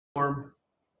form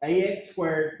ax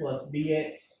squared plus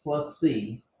bx plus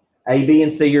c. A, b,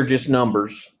 and c are just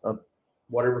numbers of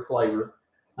whatever flavor.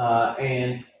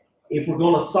 And if we're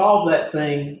going to solve that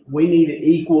thing, we need it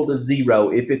equal to 0.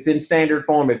 If it's in standard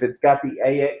form, if it's got the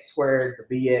ax squared,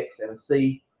 the bx, and a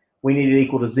c, we need it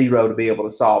equal to 0 to be able to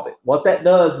solve it. What that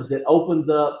does is it opens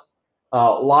up a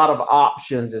lot of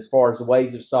options as far as the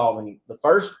ways of solving it. The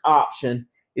first option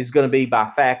is going to be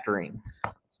by factoring.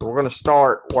 So we're going to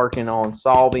start working on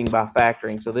solving by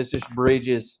factoring. So this just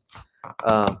bridges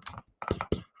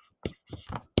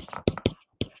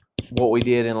what we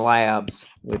did in labs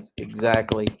with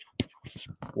exactly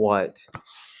what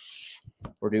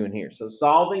we're doing here. So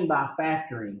solving by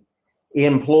factoring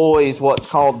employs what's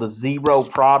called the zero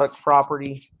product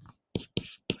property.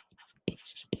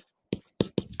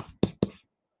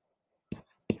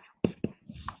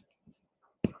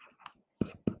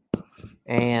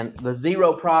 And the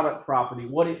zero product property,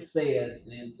 what it says,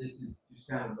 and this is just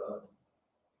kind of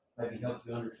maybe help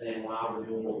you understand why we're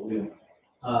doing what we're doing.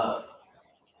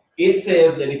 It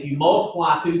says that if you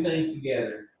multiply two things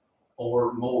together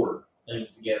or more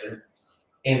things together,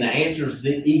 and the answer is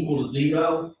equal to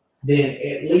 0, then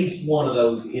at least one of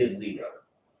those is 0.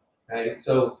 Okay,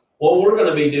 so what we're going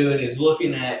to be doing is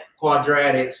looking at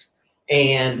quadratics,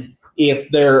 and if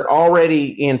they're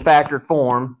already in factored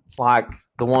form, like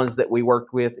the ones that we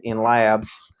worked with in labs,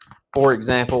 for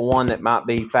example, one that might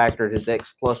be factored is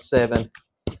x plus 7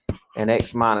 and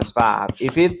x minus 5.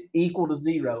 If it's equal to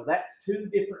 0, that's two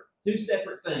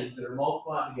separate things that are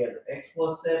multiplied together. X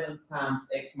plus 7 times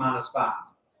x minus 5.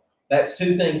 That's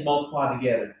two things multiplied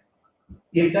together.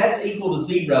 If that's equal to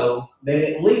 0, then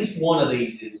at least one of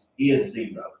these is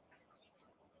 0.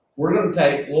 We're going to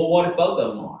take, well, what if both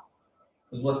of them are?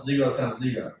 Because what's 0 times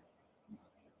 0?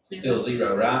 Still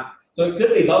 0, right? So it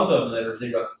could be both of them that are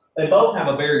 0. They both have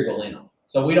a variable in them.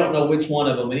 So we don't know which one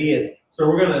of them it is. So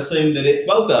we're going to assume that it's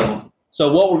both of them.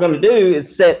 So what we're going to do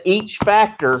is set each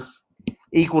factor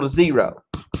equal to 0.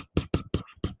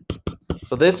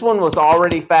 So this one was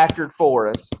already factored for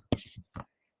us.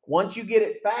 Once you get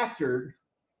it factored,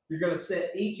 you're going to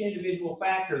set each individual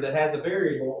factor that has a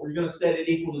variable, you're going to set it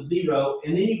equal to 0,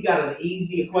 and then you've got an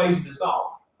easy equation to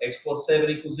solve. X plus 7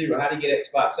 equals 0. How do you get x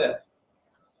by itself?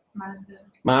 Minus 7.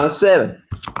 Minus 7.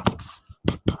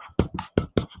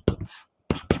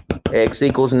 X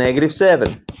equals negative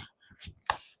 7.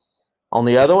 On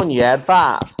the other one, you add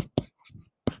 5.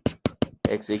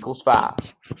 X equals 5.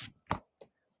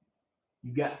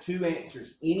 You've got two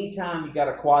answers. Anytime you've got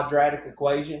a quadratic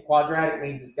equation, quadratic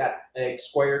means it's got x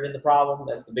squared in the problem.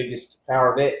 That's the biggest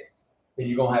power of x. Then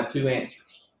you're going to have two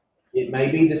answers. It may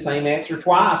be the same answer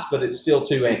twice, but it's still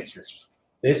two answers.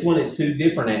 This one is two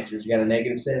different answers. You got a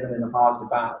negative 7 and a positive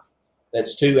 5.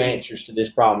 That's two answers to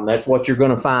this problem. That's what you're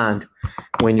going to find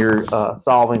when you're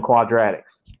solving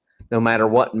quadratics, no matter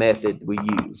what method we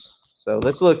use. So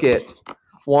let's look at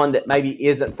one that maybe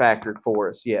isn't factored for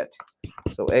us yet.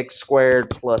 So x squared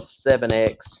plus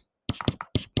 7x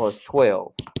plus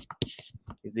 12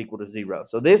 is equal to 0.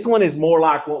 So this one is more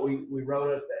like what we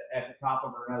wrote up at the top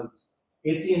of our notes.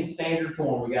 It's in standard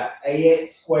form. We got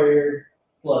ax squared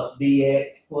plus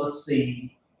bx plus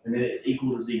c, and then it's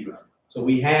equal to 0. So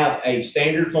we have a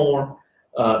standard form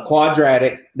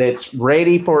quadratic that's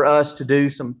ready for us to do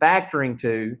some factoring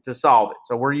to solve it.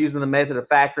 So we're using the method of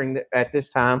factoring at this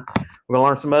time. We're going to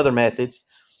learn some other methods.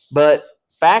 But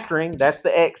factoring, that's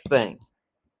the x thing.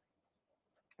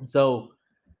 So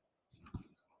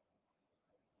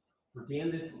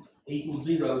pretend this equals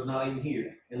 0 is not even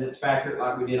here. And let's factor it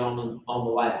like we did on the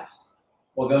last.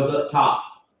 What goes up top?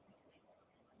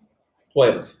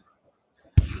 12.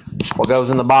 What goes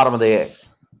in the bottom of the x?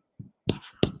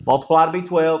 Multiply to be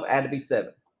 12, add to be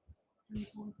 7.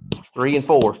 3 and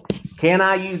 4. Can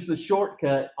I use the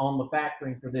shortcut on the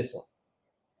factoring for this one?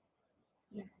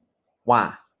 Yeah.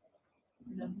 Why?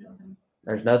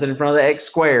 There's nothing in front of the x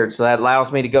squared, so that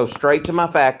allows me to go straight to my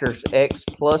factors, x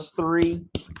plus 3,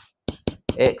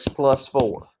 x plus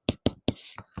 4.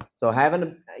 So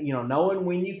having, knowing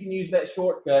when you can use that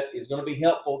shortcut is going to be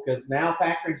helpful, because now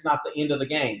factoring is not the end of the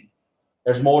game.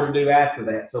 There's more to do after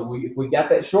that. So if we got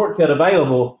that shortcut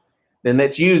available, then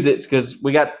let's use it, because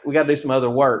we got to do some other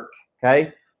work.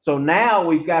 Okay. So now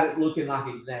we've got it looking like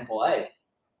example A.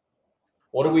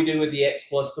 What do we do with the x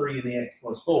plus 3 and the x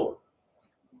plus 4?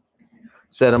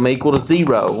 Set them equal to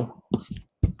 0.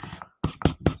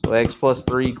 So x plus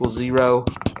 3 equals 0.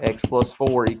 X plus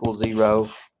 4 equals 0.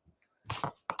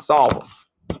 Solve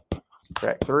them.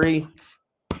 Subtract 3.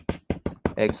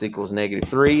 X equals negative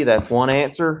 3. That's one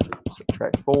answer.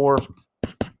 Subtract 4.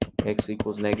 X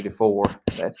equals negative 4.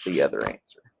 That's the other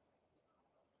answer.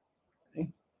 Okay.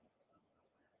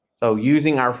 So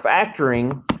using our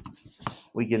factoring,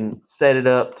 we can set it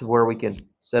up to where we can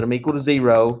set them equal to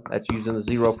 0. That's using the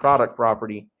 0 product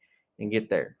property and get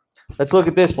there. Let's look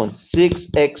at this one.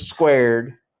 6x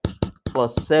squared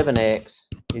plus 7x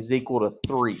is equal to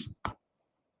 3.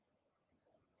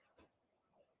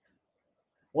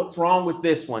 What's wrong with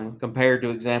this one compared to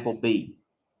example B?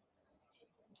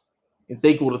 It's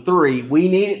equal to 3. We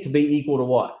need it to be equal to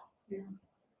what?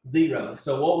 0.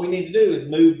 So what we need to do is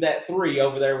move that 3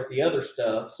 over there with the other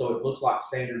stuff so it looks like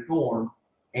standard form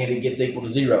and it gets equal to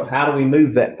 0. How do we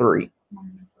move that 3?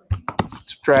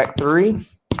 Subtract 3.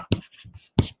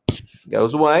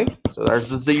 Goes away. So there's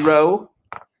the 0.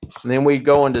 And then we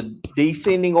go into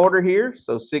descending order here.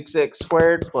 So 6x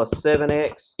squared plus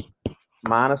 7x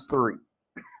minus 3.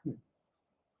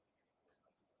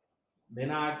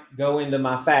 Then I go into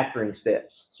my factoring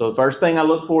steps. So the first thing I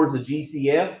look for is the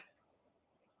GCF.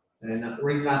 And the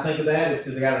reason I think of that is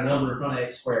because I got a number in front of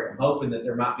x squared. I'm hoping that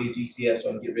there might be a GCF so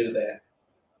I can get rid of that.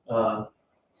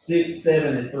 6,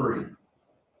 7, and 3.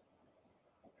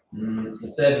 The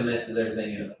 7 messes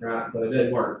everything up, right? So it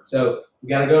doesn't work. So we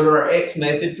got to go to our x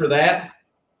method for that.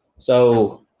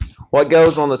 So what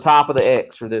goes on the top of the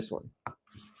x for this one?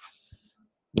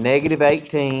 Negative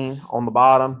 18 on the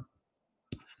bottom,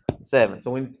 7. So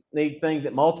we need things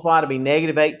that multiply to be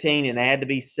negative 18 and add to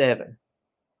be 7.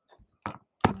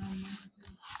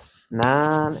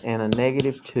 9 and a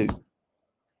negative 2.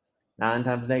 9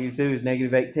 times negative 2 is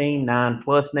negative 18. 9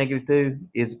 plus negative 2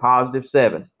 is positive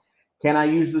 7. Can I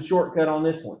use the shortcut on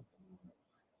this one?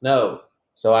 No.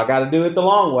 So I got to do it the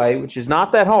long way, which is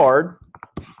not that hard.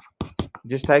 It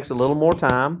just takes a little more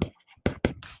time.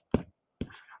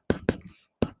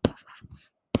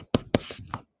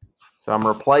 So I'm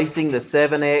replacing the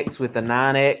 7x with the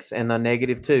 9x and the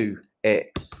negative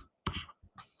 2x.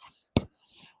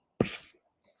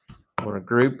 I'm going to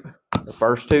group the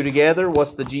first two together.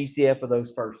 What's the GCF of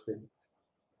those first two?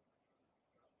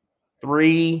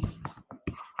 3x.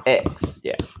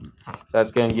 Yeah. So that's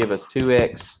going to give us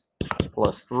 2x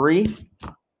plus 3.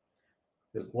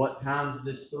 Because what times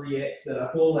this 3x that I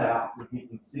pulled out would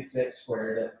give me 6x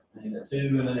squared and a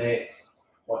 2 and an x.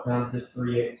 What times this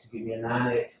 3x would give me a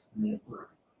 9x and then a 3.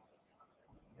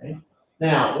 Okay.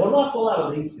 Now, what do I pull out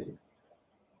of these two?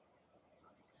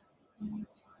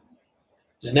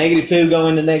 Does negative 2 go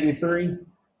into negative 3?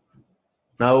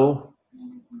 No.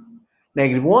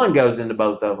 Negative 1 goes into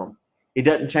both of them. It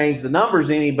doesn't change the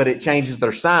numbers any, but it changes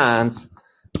their signs.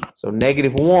 So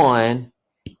negative 1,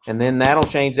 and then that'll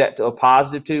change that to a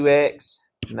positive 2x,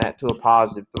 and that to a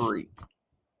positive 3.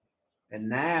 And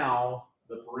now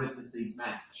the parentheses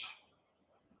match.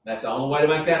 That's the only way to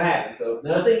make that happen. So if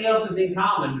nothing else is in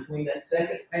common between that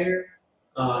second pair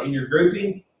in your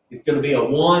grouping, it's going to be a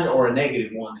 1 or a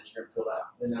negative 1 that you're going to pull out.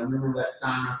 And now remember that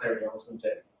sign right there that I was going to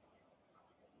tell you.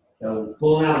 So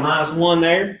pulling out a minus 1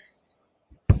 there.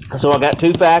 So I got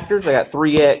two factors. I got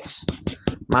 3x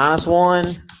minus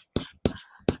 1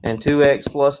 and 2x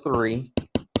plus 3.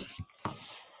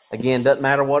 Again, doesn't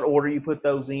matter what order you put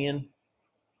those in.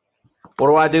 What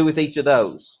do I do with each of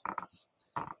those?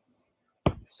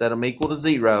 Set them equal to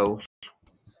 0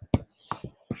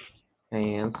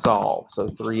 and solve. So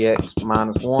 3x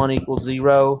minus 1 equals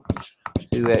 0.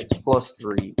 2x plus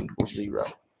 3 equals 0.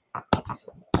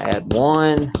 Add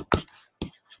 1.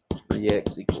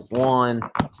 3x equals 1.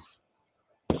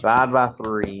 Divide by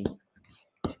 3.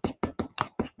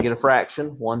 Get a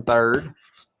fraction, 1/3. And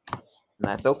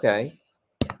that's okay.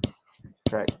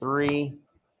 Subtract 3.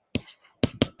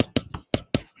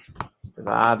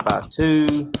 Divide by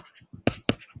 2.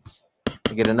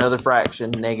 You get another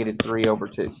fraction, negative 3 over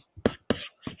 2.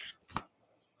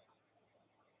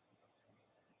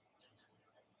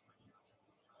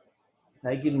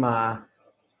 Taking my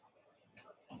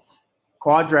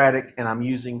quadratic and I'm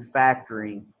using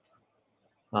factoring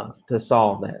to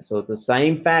solve that. So it's the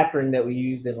same factoring that we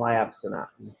used in labs tonight.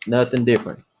 It's nothing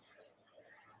different.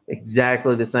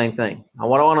 Exactly the same thing. Now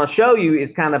what I want to show you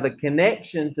is kind of a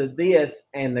connection to this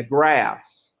and the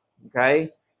graphs.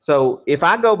 Okay? So if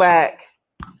I go back,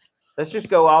 let's just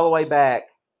go all the way back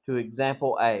to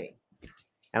example A.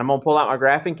 And I'm going to pull out my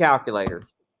graphing calculator.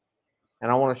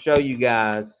 And I want to show you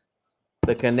guys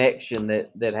the connection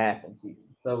that happens here.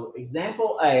 So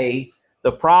example A,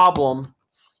 the problem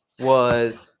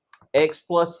was x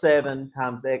plus 7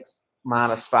 times x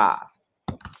minus 5.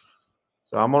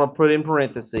 So I'm going to put in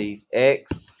parentheses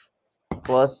x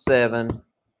plus 7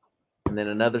 and then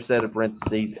another set of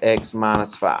parentheses x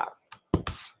minus 5.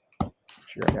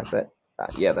 Sure I got that.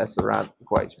 Yeah, that's the right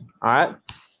equation. All right.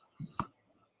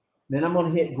 Then I'm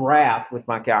going to hit graph with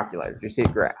my calculator. Just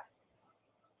hit graph.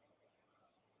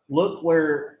 Look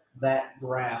where that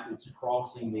graph that's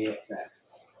crossing the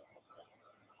x-axis.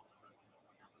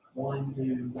 1,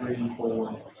 2, 3,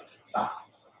 4, 5.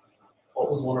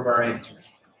 What was one of our answers?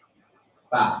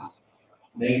 5.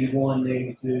 -1,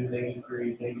 -2,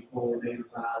 -3, -4,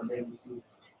 -5, -6,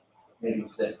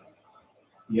 -7.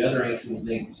 The other answer was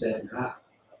 -7, right?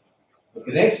 The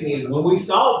connection is when we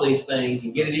solve these things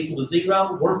and get it equal to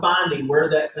 0, we're finding where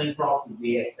that thing crosses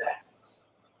the x-axis.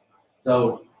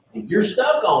 So if you're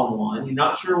stuck on one, you're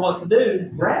not sure what to do,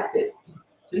 graph it.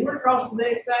 See where it crosses the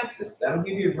x-axis. That'll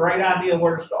give you a great idea of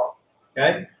where to start.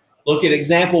 Okay? Look at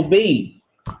example B.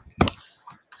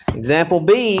 Example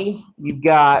B, you've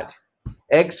got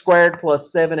x squared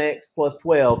plus 7x plus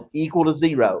 12 equal to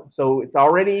 0. So it's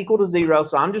already equal to 0.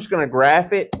 So I'm just going to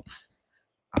graph it.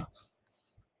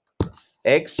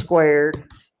 X squared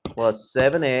plus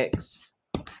 7x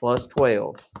plus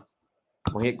 12.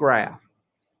 We'll hit graph.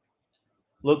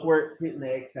 Look where it's hitting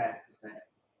the x-axis at.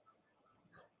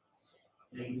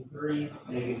 -3,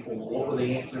 -4. What were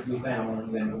the answers we found on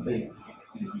example B?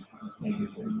 -3,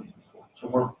 -4.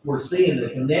 So we're seeing the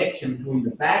connection between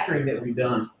the factoring that we've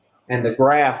done and the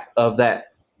graph of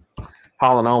that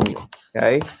polynomial.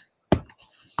 Okay.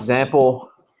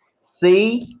 Example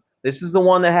C. This is the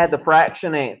one that had the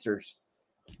fraction answers.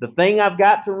 The thing I've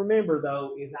got to remember,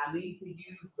 though, is I need to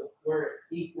use where it's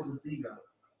equal to 0. I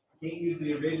can't use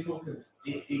the original because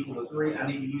it's equal to 3. I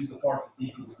need to use the part that's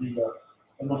equal to 0. So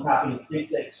I'm going to type in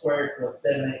 6x squared plus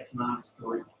 7x minus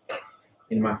 3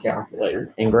 in my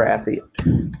calculator and graph it.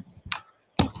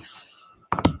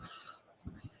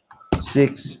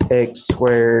 6x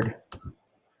squared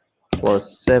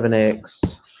plus 7x.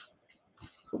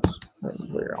 Oops, let me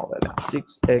clear all that out.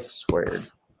 6x squared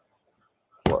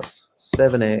plus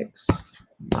 7x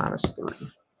minus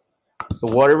 3. So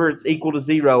whatever it's equal to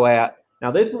 0 at.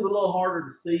 Now this one's a little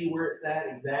harder to see where it's at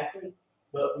exactly,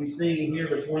 but we see here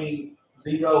between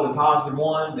 0 and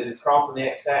 +1 that it's crossing the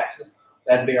x-axis.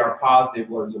 That'd be our positive,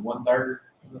 what is it, 1/3?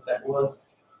 What that was.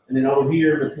 And then over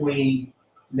here between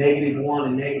 -1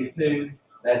 and -2,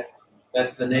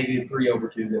 that's the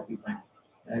 -3/2 that we found.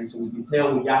 Okay, so we can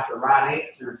tell we got the right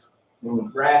answers when we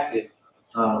graphed it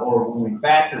or when we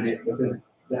factored it because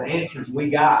the answers we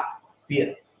got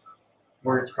fit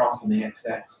where it's crossing the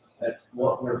x-axis. That's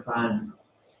what we're finding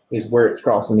is where it's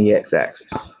crossing the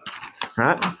x-axis. All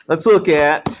right, let's look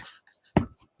at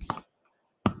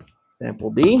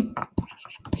example D.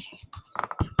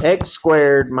 X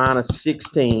squared minus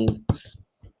 16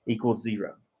 equals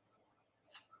 0.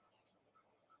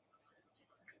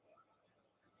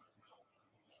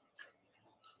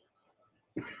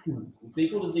 It's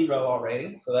equal to 0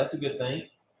 already, so that's a good thing.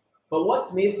 But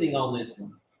what's missing on this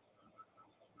one?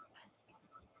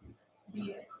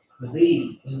 The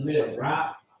b in the middle,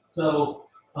 right? So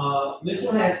this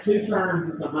one has two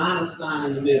terms with a minus sign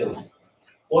in the middle.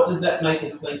 What does that make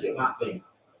us think it might be?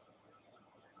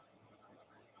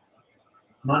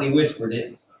 Money whispered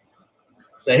it.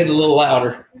 Say it a little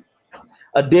louder.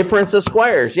 A difference of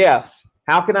squares, yeah.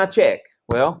 How can I check?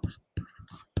 Well,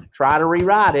 try to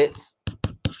rewrite it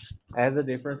as a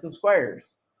difference of squares.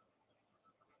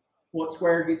 What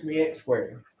square gets me x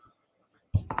squared?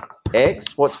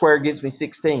 X. What square gets me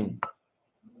 16?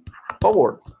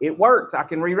 4. It works. I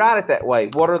can rewrite it that way.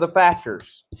 What are the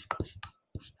factors?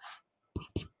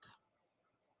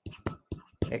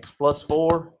 X plus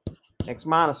 4, x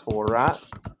minus 4, right?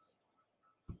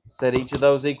 Set each of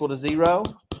those equal to 0.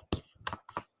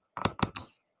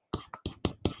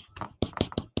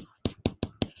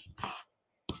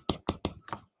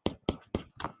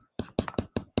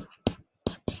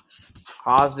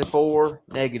 Positive 4,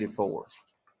 negative 4.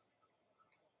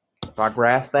 If I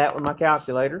graph that with my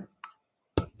calculator,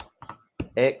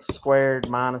 x squared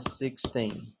minus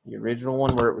 16. The original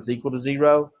one where it was equal to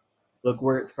 0, look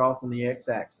where it's crossing the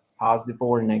x-axis, positive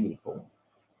 4 and negative 4.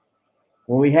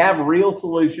 When we have real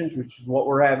solutions, which is what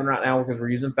we're having right now because we're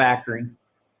using factoring,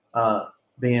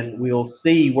 then we'll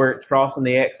see where it's crossing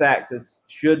the x-axis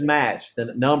should match the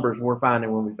numbers we're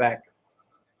finding when we factor.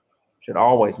 Should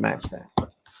always match that.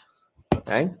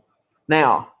 Okay.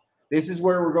 Now, this is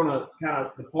where we're going to kind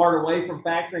of depart away from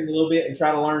factoring a little bit and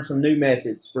try to learn some new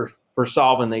methods for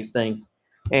solving these things.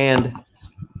 And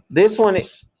this one,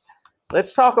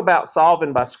 let's talk about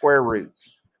solving by square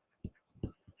roots.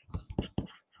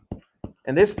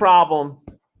 And this problem,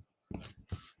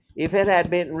 if it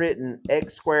had been written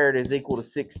x squared is equal to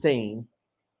 16,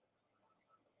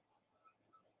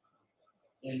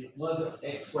 and it wasn't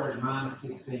x squared minus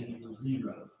 16 equals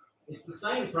 0, it's the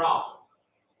same problem.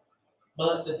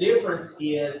 But the difference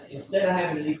is, instead of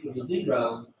having it equal to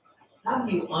 0, how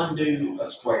do you undo a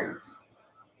square?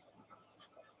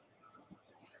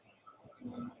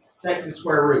 take the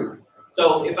square root.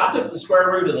 So if I took the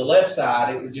square root of the left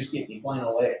side, it would just get me plain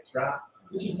old x, right?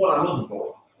 Which is what I'm looking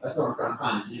for. That's what I'm trying to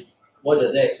find, is just what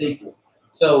does x equal?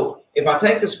 So if I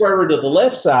take the square root of the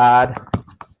left side,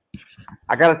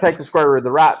 I got to take the square root of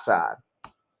the right side.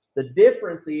 The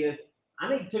difference is I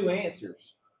need two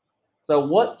answers. So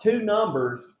what two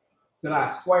numbers could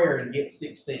I square and get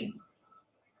 16?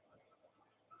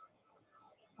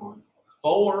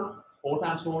 4. 4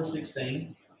 times 4 is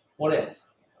 16. What else?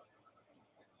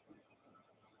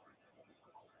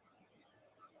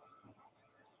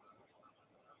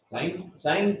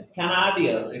 Same kind of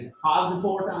idea. If positive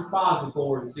 4 times positive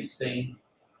 4 is 16.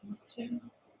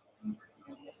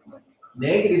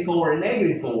 Negative 4 and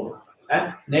negative 4.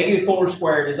 That negative 4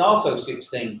 squared is also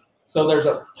 16. So there's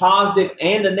a positive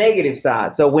and a negative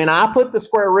side. So when I put the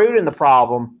square root in the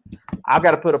problem, I've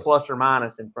got to put a plus or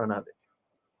minus in front of it.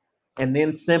 And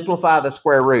then simplify the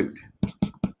square root.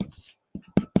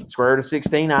 Square root of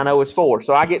 16, I know is 4.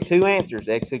 So I get two answers.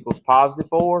 X equals positive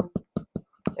 4.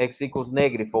 X equals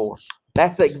negative 4.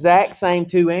 That's the exact same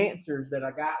two answers that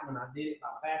I got when I did it by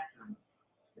factoring.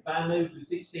 If I moved the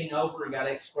 16 over and got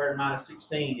x squared minus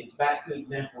 16, it's back to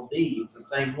example D. It's the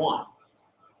same one.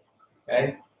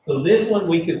 Okay? So this one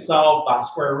we could solve by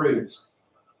square roots.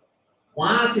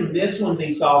 Why can this one be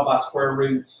solved by square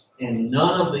roots and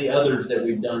none of the others that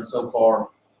we've done so far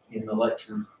in the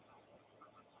lecture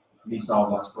be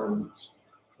solved by square roots?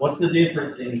 What's the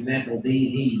difference in example D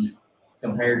and E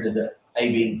compared to the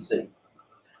A, B, and C?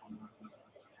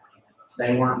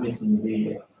 They weren't missing the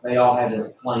VX. They all had a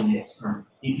plain X term.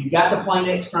 If you got the plain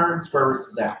X term, square roots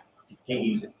is out. You can't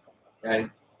use it. Okay?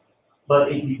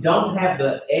 But if you don't have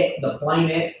the plain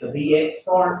X, the VX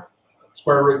part,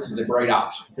 square roots is a great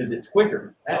option because it's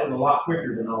quicker. That was a lot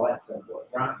quicker than all that stuff was,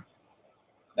 right?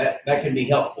 That can be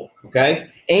helpful. Okay?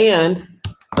 And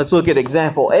let's look at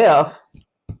example F.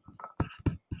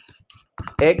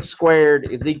 X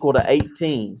squared is equal to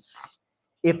 18.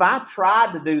 If I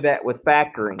tried to do that with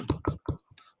factoring,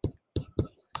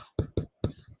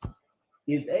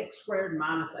 is x squared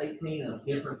minus 18 a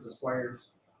difference of squares?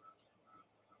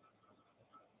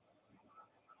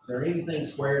 Is there anything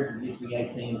squared that gives me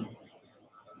 18?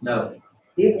 No.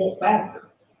 It won't factor.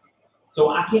 So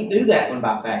I can't do that one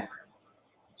by factoring.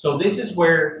 So this is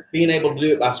where being able to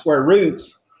do it by square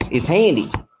roots is handy.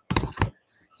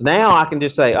 So now I can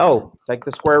just say, oh, take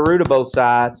the square root of both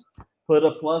sides, put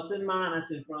a plus and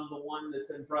minus in front of the one that's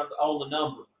in front of all the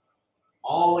number.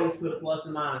 Always put a plus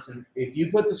and minus. And if you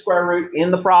put the square root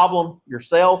in the problem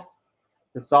yourself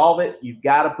to solve it, you've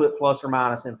got to put plus or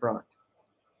minus in front.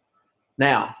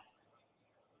 Now,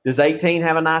 does 18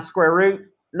 have a nice square root?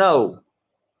 No.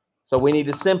 So we need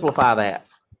to simplify that.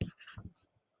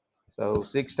 So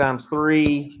 6 times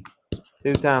 3,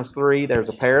 2 times 3, there's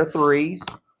a pair of 3's.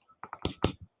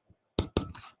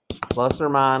 Plus or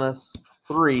minus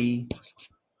 3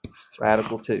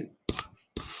 radical 2.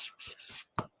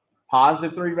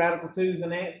 Positive 3 radical 2 is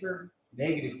an answer.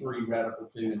 Negative 3 radical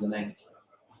 2 is an answer.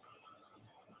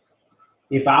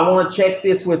 If I want to check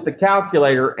this with the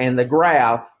calculator and the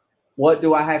graph, what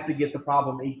do I have to get the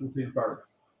problem equal to first?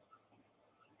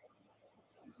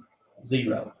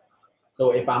 0.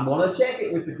 So if I'm going to check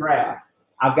it with the graph,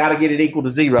 I've got to get it equal to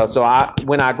 0. So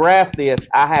when I graph this,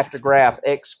 I have to graph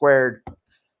x squared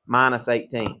minus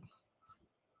 18.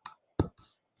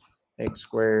 X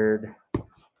squared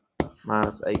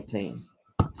minus 18.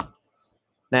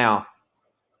 Now,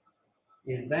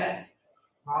 is that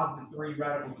positive 3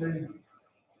 radical 2?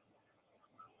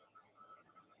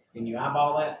 Can you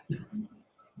eyeball that?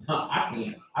 No, I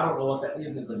can't. I don't know what that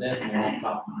is as a decimal off the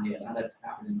top of my head. I'd have to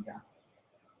type it in the calculator.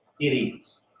 It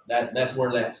is. That's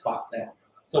where that spot's at.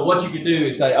 So what you could do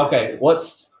is say, okay,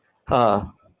 what's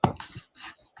on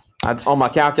my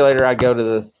calculator, I go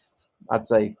to I'd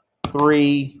say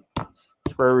 3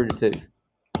 square root of 2.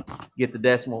 Get the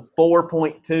decimal.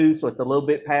 4.2, so it's a little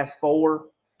bit past 4.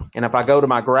 And if I go to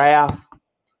my graph,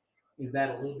 is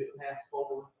that a little bit past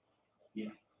 4? Yeah.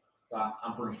 So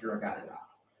I'm pretty sure I got it right.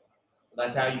 So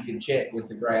that's how you can check with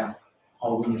the graph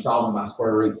when you're solving by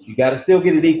square roots. You got to still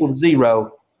get it equal to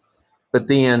 0, but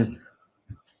then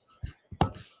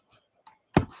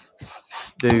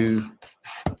do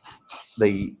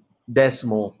the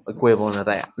decimal equivalent of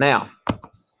that. Now,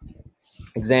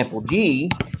 example G,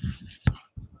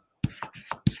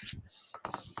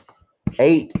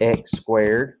 8x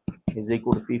squared is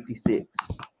equal to 56.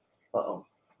 Uh-oh,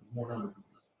 more numbers.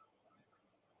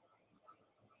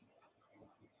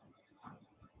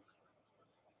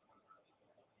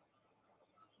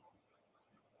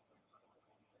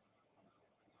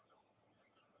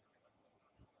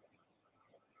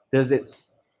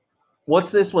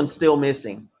 What's this one still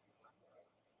missing?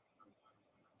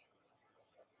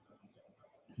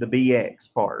 the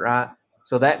bx part, right?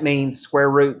 So that means square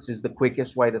roots is the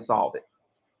quickest way to solve it.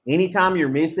 Anytime you're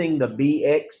missing the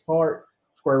bx part,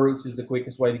 square roots is the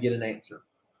quickest way to get an answer,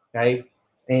 okay?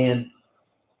 And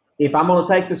if I'm going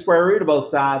to take the square root of both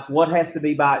sides, what has to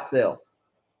be by itself?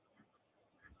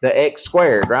 The x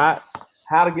squared, right?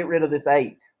 How to get rid of this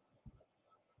 8?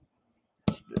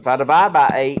 If I divide by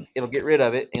 8, it'll get rid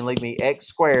of it and leave me x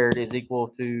squared is equal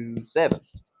to 7.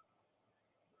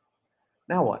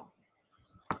 Now what?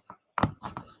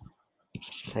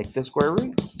 Take the square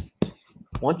root.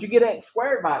 Once you get x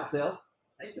squared by itself,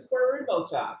 take the square root of both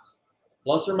sides.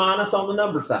 Plus or minus on the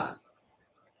number side.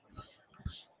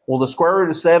 Will the square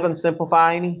root of 7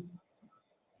 simplify any?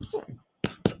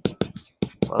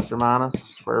 Plus or minus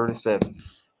square root of 7.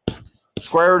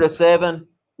 Square root of 7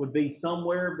 would be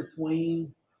somewhere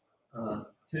between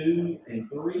 2 and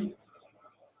 3.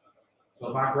 So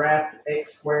if I graphed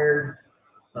x squared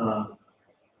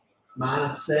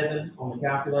minus 7 on the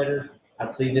calculator,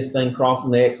 I'd see this thing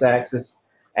crossing the x-axis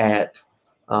at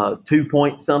 2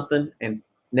 point something and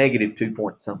negative 2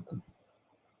 point something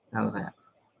out of that.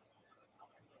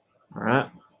 All right.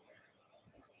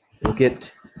 Look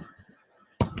at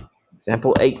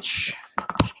example H.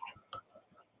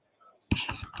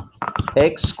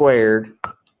 X squared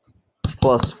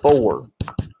plus 4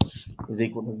 is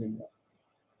equal to 0.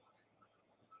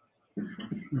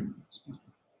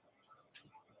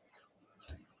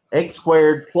 X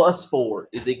squared plus 4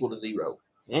 is equal to 0.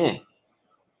 Yeah.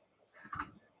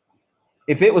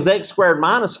 If it was x squared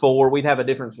minus 4, we'd have a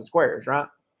difference in squares, right?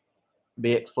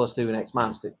 Be x plus 2 and x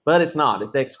minus 2. But it's not.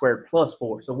 It's x squared plus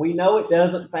 4. So we know it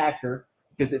doesn't factor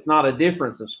because it's not a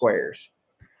difference of squares.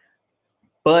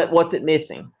 But what's it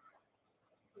missing?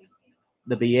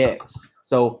 The bx.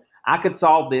 So I could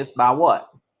solve this by what?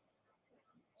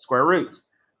 Square roots.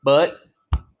 But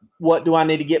what do I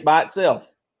need to get by itself?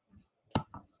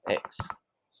 X.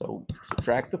 So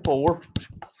subtract the 4.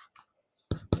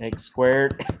 X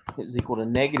squared is equal to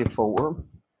negative 4.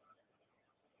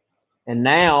 And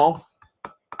now,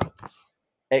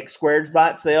 x squared is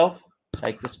by itself.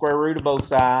 Take the square root of both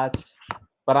sides.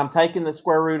 But I'm taking the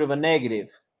square root of a negative.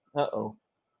 Uh-oh.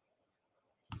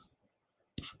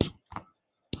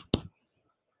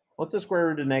 What's the square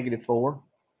root of negative 4?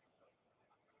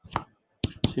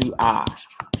 2i.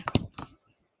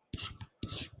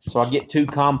 So I get two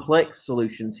complex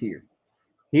solutions here.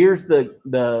 Here's the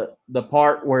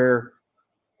part where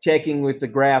checking with the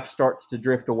graph starts to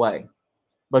drift away.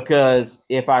 Because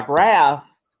if I graph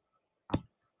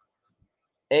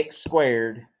x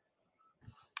squared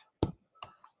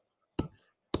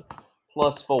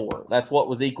plus 4, that's what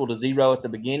was equal to 0 at the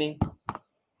beginning.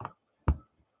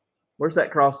 Where's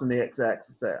that crossing the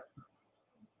x-axis at?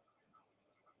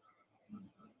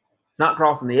 It's not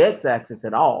crossing the x-axis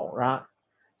at all, right?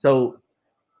 So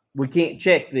we can't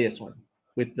check this one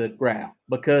with the graph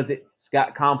because it's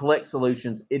got complex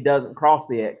solutions. It doesn't cross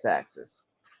the x-axis.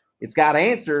 It's got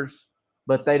answers,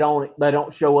 but they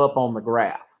don't show up on the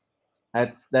graph.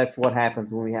 That's what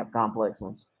happens when we have complex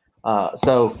ones. If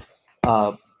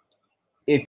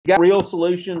you got real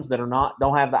solutions that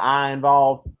don't have the I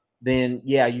involved, then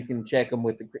yeah, you can check them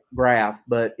with the graph.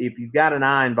 But if you've got an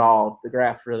I involved, the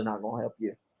graph's really not going to help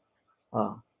you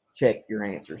check your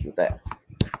answers with that.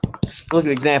 Look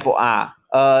at example I.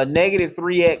 Negative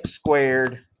 3x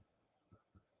squared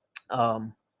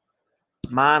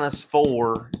minus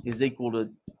 4 is equal to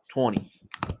 20.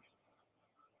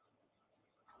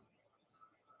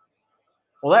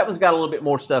 Well, that one's got a little bit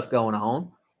more stuff going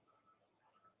on.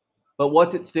 But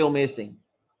what's it still missing?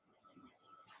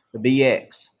 The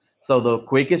bx. So the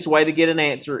quickest way to get an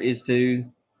answer is to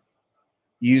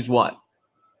use what?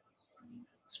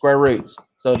 Square roots.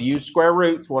 So to use square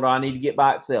roots, what do I need to get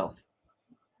by itself?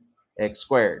 X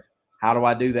squared. How do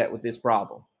I do that with this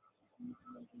problem?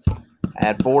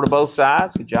 Add 4 to both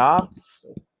sides. Good job.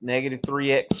 So negative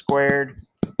 3x squared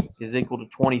is equal to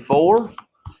 24.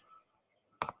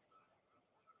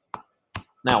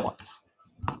 Now what?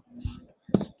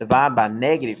 Divide by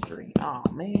negative 3. Oh,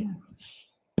 man.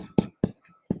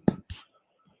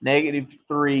 Negative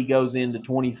 3 goes into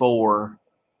 24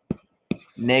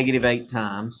 negative 8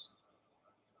 times.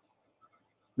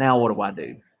 Now what do I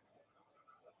do?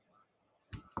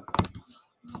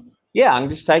 Yeah, I can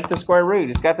just take the square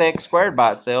root. It's got the x squared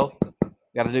by itself.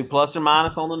 Got to do plus or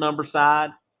minus on the number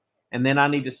side. And then I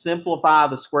need to simplify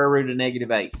the square root of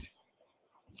negative 8.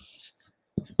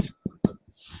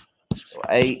 So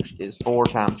 8 is 4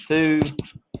 times 2. 2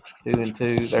 and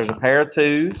 2. There's a pair of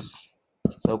 2's.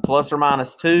 So plus or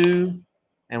minus 2.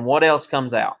 And what else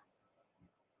comes out?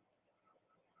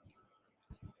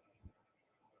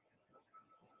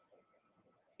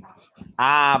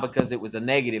 I, because it was a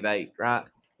negative 8, right?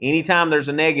 Anytime there's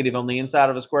a negative on the inside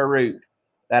of a square root,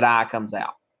 that I comes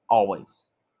out, always.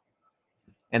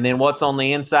 And then what's on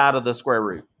the inside of the square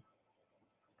root?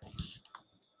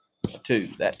 2.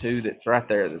 That 2 that's right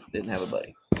there that didn't have a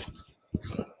buddy.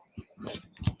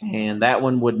 And that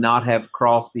one would not have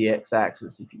crossed the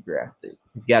x-axis if you graphed it.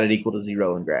 You've got it equal to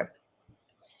 0 and graphed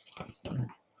it.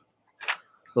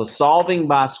 So solving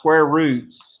by square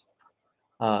roots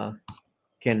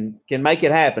can make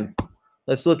it happen.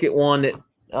 Let's look at one that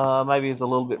maybe is a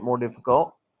little bit more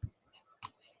difficult,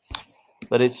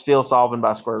 but it's still solving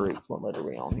by square roots. What letter are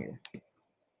we on here?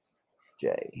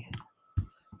 J.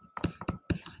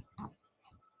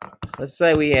 Let's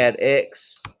say we had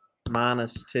x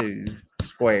minus 2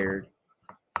 squared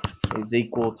is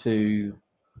equal to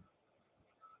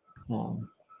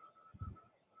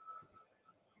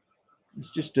let's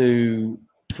just do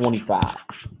 25.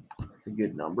 That's a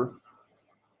good number.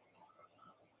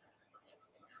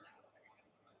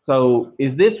 So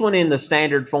is this one in the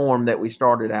standard form that we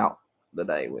started out the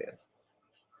day with?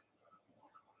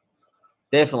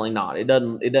 Definitely not. It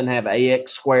doesn't have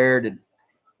ax squared.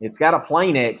 It's got a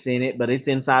plain x in it, but it's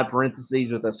inside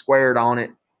parentheses with a squared on it.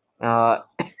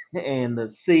 And the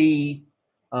c,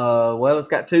 well, it's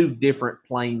got 2 different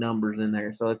plain numbers in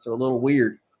there, so it's a little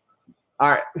weird. All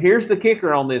right, here's the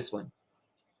kicker on this one.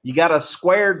 You got a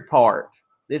squared part.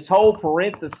 This whole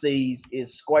parentheses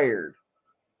is squared.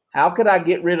 How could I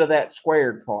get rid of that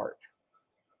squared part?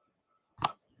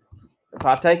 If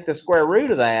I take the square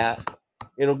root of that,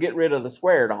 it'll get rid of the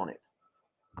squared on it.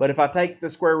 But if I take the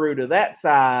square root of that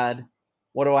side,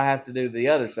 what do I have to do to the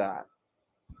other side?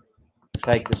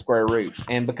 Take the square root.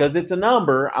 And because it's a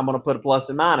number, I'm going to put a plus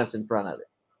and minus in front of it.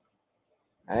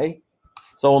 Okay?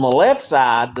 So on the left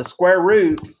side, the square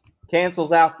root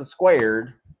cancels out the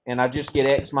squared, and I just get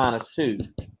x minus 2.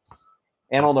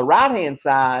 And on the right-hand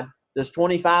side, does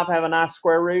 25 have a nice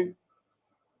square root?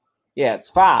 Yeah, it's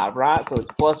 5, right? So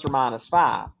it's plus or minus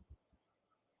 5.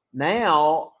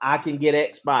 Now I can get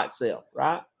x by itself,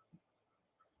 right?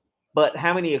 But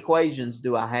how many equations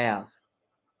do I have?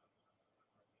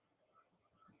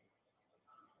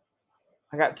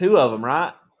 I got 2 of them,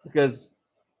 right? Because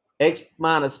x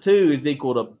minus 2 is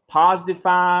equal to positive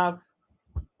 5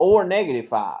 or negative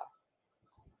 5.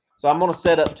 So I'm going to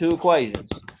set up 2 equations.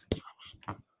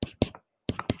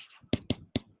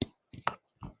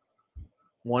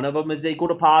 One of them is equal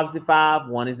to positive 5.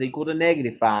 One is equal to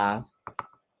negative 5.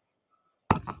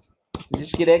 You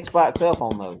just get x by itself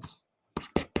on those.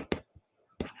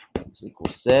 X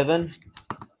equals 7.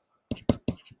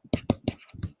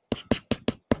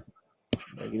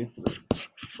 Negative 3.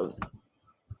 Boom.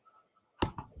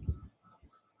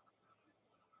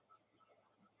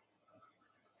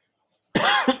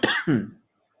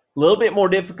 A little bit more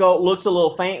difficult, looks a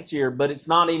little fancier, but it's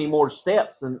not any more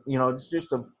steps. And, it's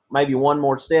just maybe one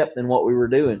more step than what we were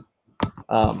doing.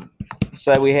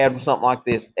 Say we had something like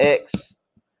this, x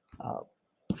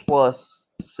plus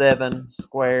 7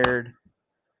 squared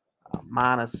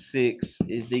minus 6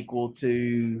 is equal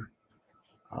to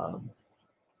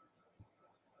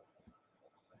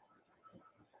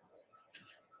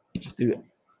just do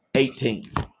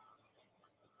 18.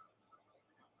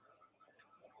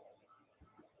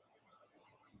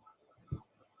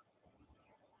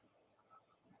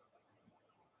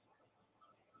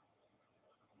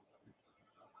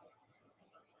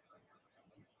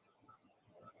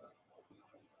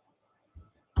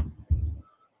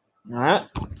 All right.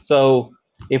 So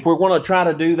if we're going to try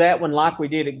to do that one like we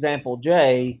did example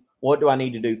J, what do I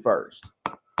need to do first?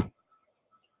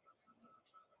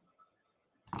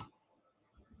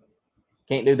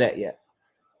 Can't do that yet.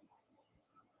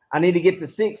 I need to get the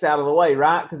 6 out of the way,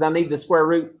 right? Because I need the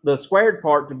squared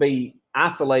part to be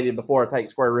isolated before I take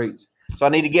square roots. So I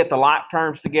need to get the like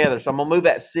terms together. So I'm going to move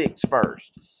that 6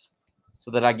 first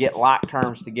so that I get like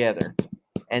terms together.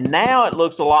 And now it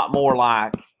looks a lot more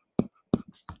like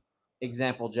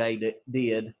example J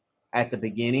did at the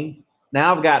beginning.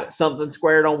 Now I've got something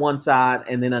squared on one side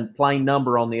and then a plain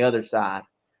number on the other side.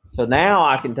 So now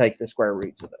I can take the square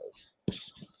roots of those.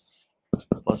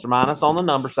 Plus or minus on the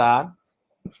number side.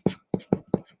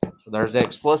 So there's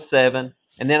x plus 7.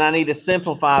 And then I need to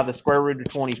simplify the square root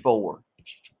of 24.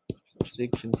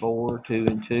 6 and 4, 2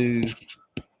 and 2,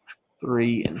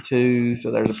 3 and 2.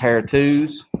 So there's a pair of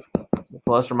 2's.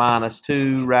 Plus or minus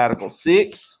 2 radical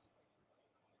 6.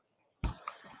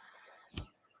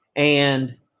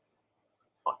 And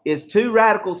is 2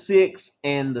 radical 6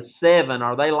 and the 7,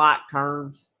 are they like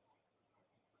terms?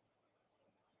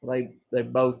 They're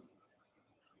both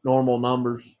normal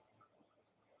numbers.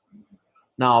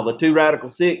 No, the 2 radical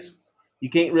 6 You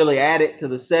can't really add it to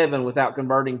the 7 without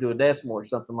converting to a decimal or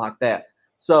something like that.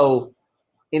 So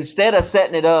instead of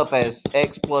setting it up as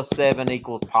x plus 7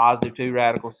 equals positive 2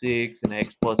 radical 6 and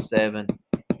x plus 7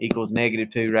 equals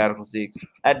negative 2 radical 6,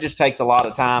 that just takes a lot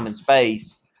of time and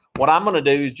space. What I'm going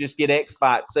to do is just get x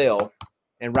by itself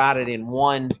and write it in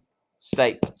one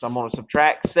statement. So I'm going to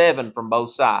subtract 7 from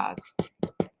both sides,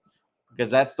 because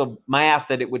that's the math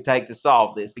that it would take to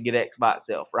solve this, to get x by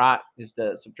itself, right? Is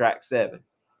to subtract 7.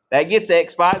 That gets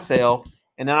x by itself,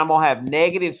 and then I'm going to have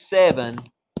negative 7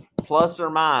 plus or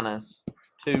minus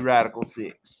 2 radical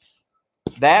 6.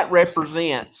 That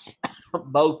represents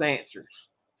both answers.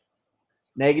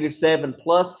 Negative 7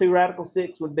 plus 2 radical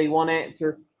 6 would be one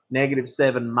answer. Negative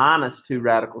 7 minus 2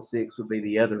 radical 6 would be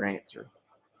the other answer.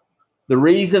 The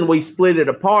reason we split it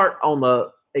apart on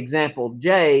the example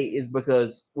J is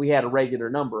because we had a regular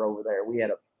number over there. We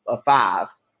had a 5,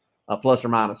 a plus or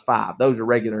minus 5. Those are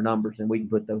regular numbers, and we can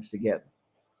put those together.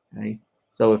 Okay?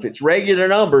 So if it's regular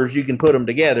numbers, you can put them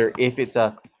together. If it's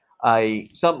a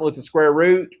something with a square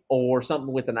root or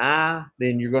something with an I,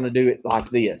 then you're going to do it like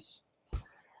this.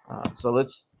 So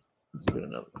let's do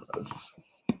another one of those.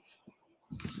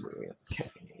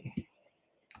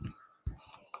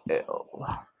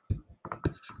 L.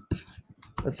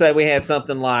 Let's say we had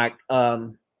something like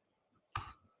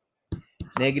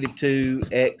negative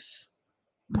 2x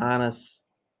minus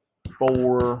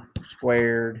 4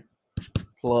 squared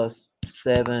plus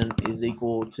 7 is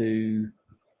equal to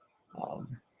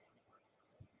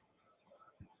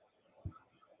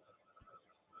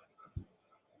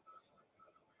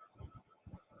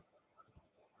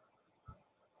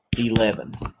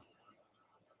 11.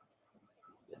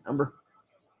 Number.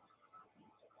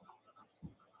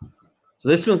 So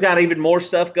this one's got even more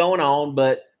stuff going on,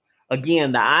 but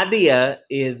again, the idea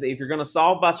is if you're going to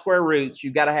solve by square roots,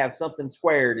 you've got to have something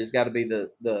squared. It's got to be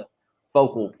the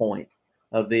focal point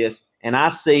of this. And I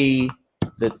see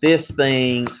that this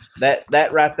thing,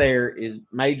 that right there is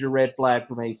major red flag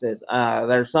for me. It says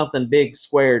there's something big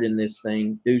squared in this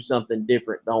thing. Do something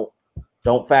different.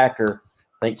 Don't factor.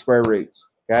 Think square roots.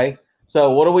 Okay. So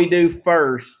what do we do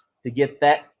first to get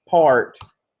that part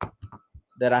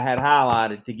that I had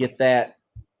highlighted, to get that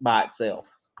by itself?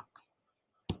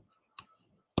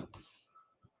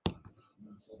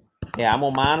 Yeah, I'm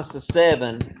going to minus the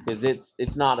 7 because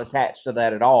it's not attached to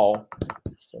that at all.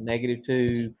 So negative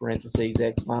 2 parentheses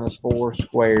x minus 4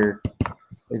 squared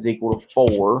is equal to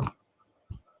 4.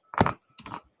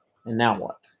 And now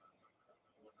what?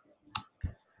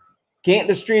 Can't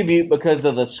distribute because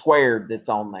of the squared that's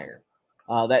on there.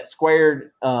 That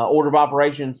squared order of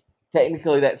operations,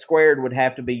 technically that squared would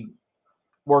have to be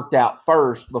worked out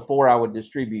first before I would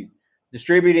distribute.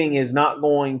 Distributing is not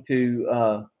going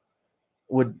to,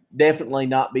 would definitely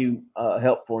not be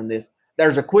helpful in this.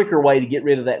 There's a quicker way to get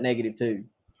rid of that negative 2,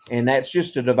 and that's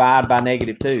just to divide by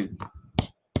negative 2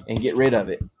 and get rid of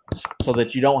it, so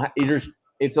that you don't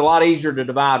it's a lot easier to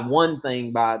divide one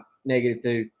thing by negative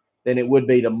 2 than it would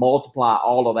be to multiply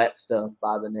all of that stuff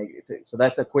by the negative 2. So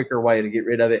that's a quicker way to get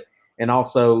rid of it. And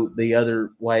also the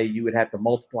other way, you would have to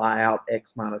multiply out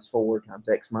x minus 4 times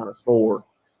x minus 4,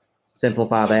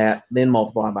 simplify that, then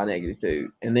multiply by negative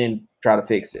 2, and then try to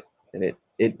fix it. And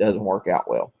it doesn't work out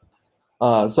well.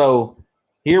 So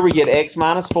here we get x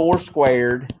minus 4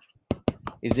 squared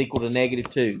is equal to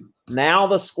negative 2. Now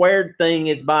the squared thing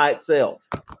is by itself.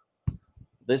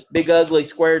 This big ugly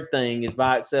squared thing is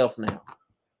by itself now.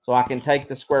 So I can take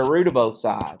the square root of both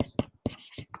sides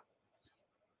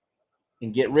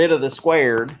and get rid of the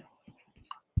squared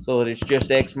so that it's just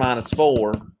x minus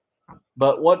 4.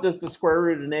 But what does the square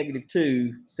root of negative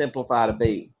 2 simplify to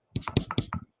be?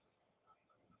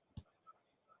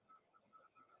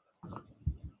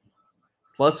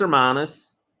 Plus or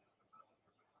minus,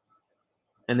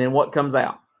 and then what comes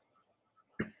out?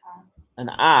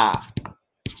 An I,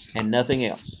 and nothing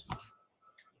else.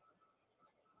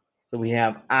 So we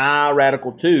have I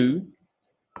radical 2,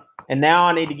 and now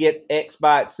I need to get x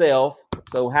by itself.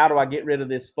 So how do I get rid of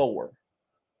this 4?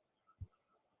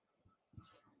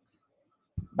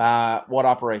 By what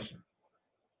operation?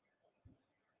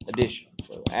 Addition.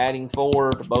 So adding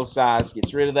 4 to both sides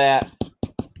gets rid of that.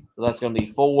 So that's going to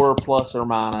be 4 plus or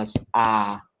minus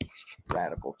I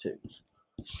radical 2.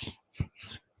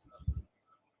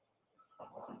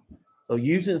 So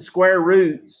using square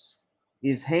roots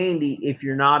is handy if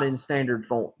you're not in standard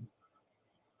form.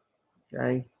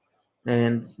 Okay?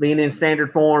 And being in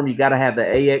standard form, you got to have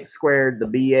the ax squared, the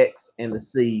bx, and the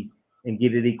c, and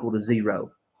get it equal to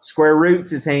 0. Square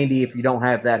roots is handy if you don't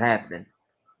have that happening.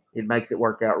 It makes it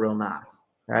work out real nice.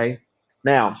 Okay?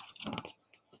 Now,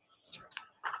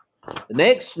 the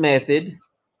next method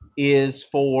is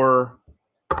for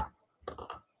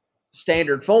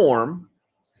standard form,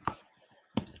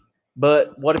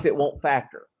 but what if it won't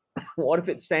factor? What if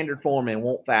it's standard form and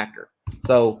won't factor?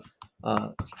 So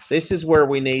this is where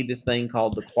we need this thing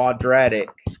called the quadratic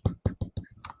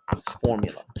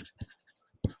formula.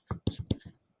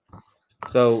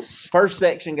 So first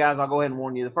section, guys, I'll go ahead and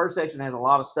warn you. The first section has a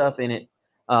lot of stuff in it,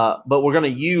 but we're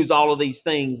going to use all of these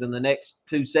things in the next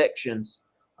two sections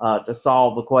to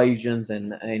solve equations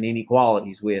and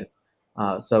inequalities with.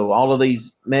 So all of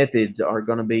these methods are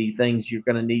going to be things you're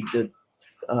going to need to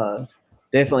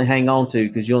definitely hang on to,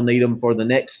 because you'll need them for the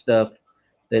next stuff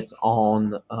that's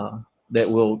on that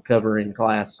we'll cover in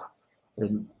class for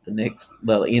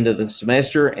the end of the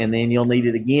semester, and then you'll need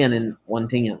it again in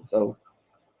 110. So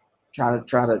try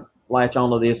to latch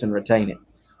onto this and retain it.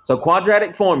 So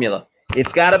quadratic formula,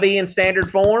 it's got to be in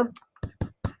standard form.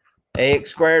 Ax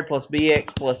squared plus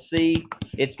bx plus c.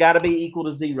 It's got to be equal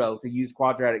to 0 to use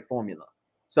quadratic formula.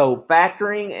 So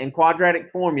factoring and quadratic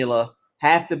formula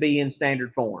have to be in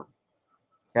standard form.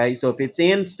 Okay, so if it's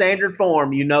in standard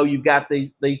form, you know you've got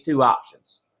these two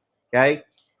options. Okay,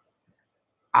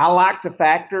 I like to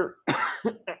factor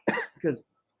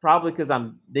because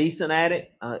I'm decent at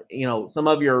it. You know, some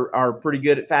of you are pretty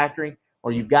good at factoring,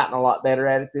 or you've gotten a lot better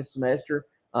at it this semester.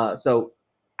 So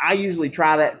I usually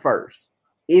try that first.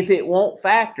 If it won't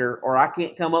factor, or I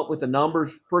can't come up with the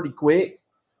numbers pretty quick,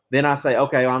 then I say,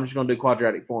 okay, well, I'm just going to do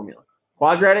quadratic formula.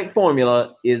 Quadratic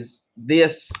formula is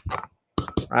this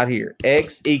right here.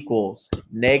 X equals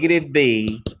negative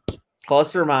b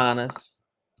plus or minus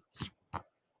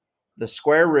the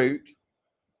square root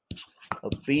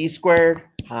of b squared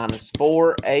minus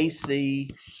 4ac,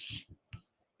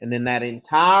 and then that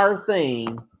entire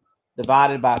thing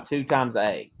divided by 2 times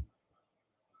a.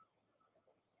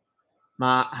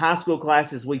 My high school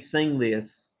classes, we sing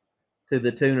this to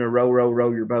the tune of row, row,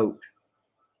 row your boat.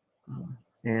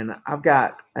 And I've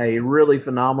got a really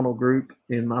phenomenal group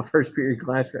in my first period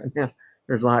class right now.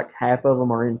 There's like half of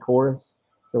them are in chorus.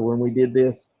 So when we did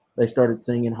this, they started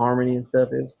singing harmony and stuff.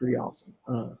 It was pretty awesome.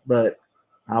 But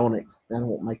I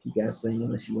won't make you guys sing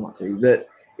unless you want to. But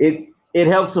it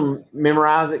helps them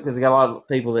memorize it, because I got a lot of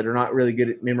people that are not really good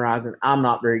at memorizing. I'm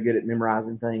not very good at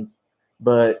memorizing things.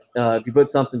 But if you put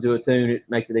something to a tune, it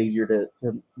makes it easier to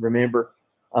remember.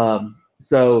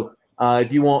 So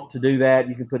if you want to do that,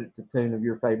 you can put it to the tune of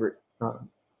your favorite,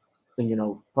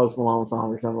 Post Malone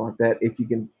song or something like that. If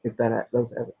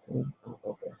those have a tune. I don't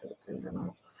know if they have a tune or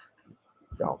not.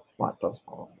 Y'all like Post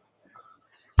Malone.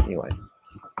 Anyway,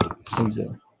 he's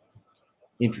an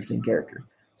interesting character.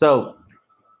 So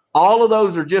all of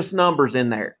those are just numbers in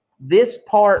there. This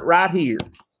part right here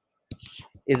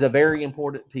is a very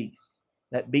important piece.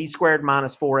 That b squared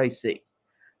minus 4ac.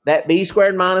 That b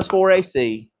squared minus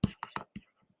 4ac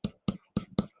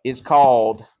is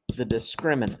called the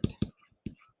discriminant.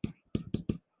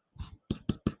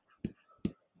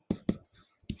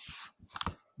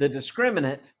 The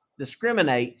discriminant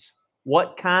discriminates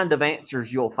what kind of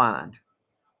answers you'll find.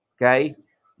 Okay?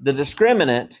 The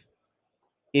discriminant,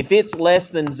 if it's less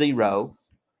than 0,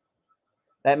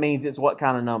 that means it's what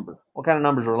kind of number? What kind of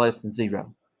numbers are less than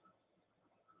 0?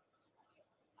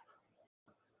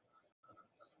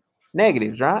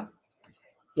 Negatives, right?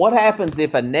 What happens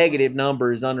if a negative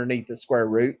number is underneath the square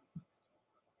root?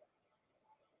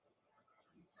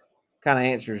 What kind of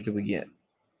answers do we get?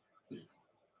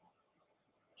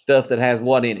 Stuff that has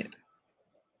what in it?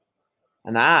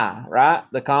 An I, right?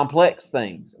 The complex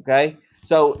things, okay?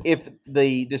 So if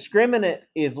the discriminant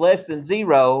is less than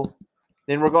 0,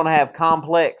 then we're going to have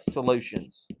complex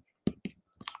solutions.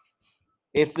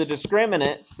 If the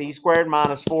discriminant, b squared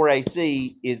minus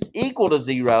 4ac, is equal to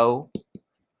 0,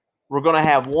 we're going to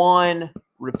have one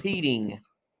repeating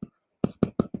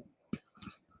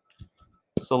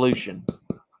solution.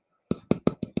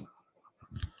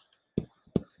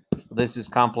 This is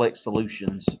complex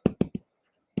solutions.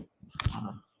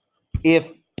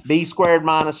 If b squared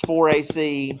minus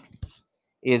 4ac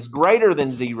is greater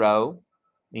than 0,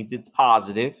 means it's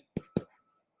positive,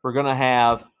 we're going to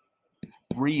have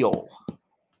real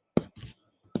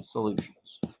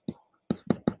solutions.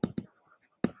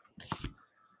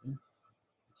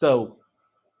 So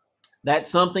that's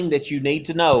something that you need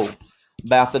to know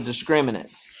about the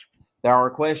discriminant. There are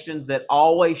questions that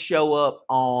always show up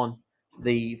on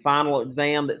the final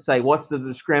exam that say, what's the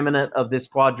discriminant of this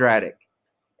quadratic?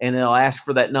 And they'll ask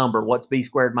for that number. What's b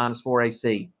squared minus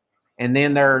 4ac? And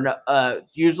then there's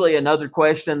usually another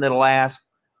question that'll ask,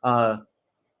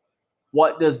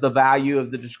 what does the value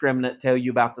of the discriminant tell you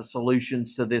about the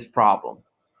solutions to this problem?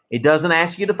 It doesn't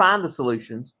ask you to find the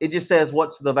solutions. It just says,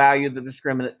 what's the value of the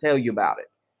discriminant tell you about it?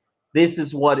 this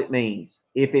is what it means.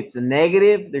 If it's a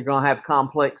negative, they're going to have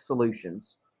complex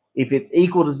solutions. If it's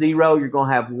equal to 0, you're going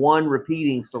to have one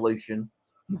repeating solution.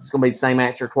 It's going to be the same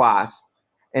answer twice.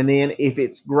 And then if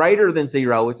it's greater than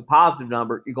 0, it's a positive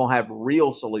number, you're going to have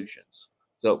real solutions.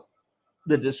 So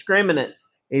the discriminant,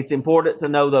 it's important to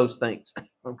know those things,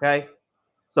 okay?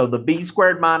 So the b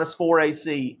squared minus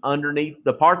 4ac, underneath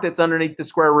the part that's underneath the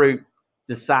square root,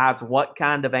 decides what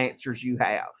kind of answers you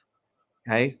have,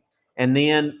 okay? And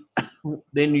then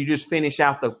you just finish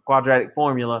out the quadratic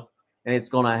formula, and it's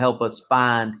going to help us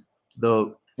find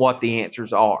what the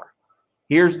answers are.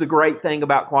 Here's the great thing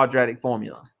about quadratic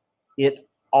formula. It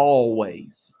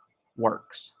always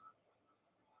works.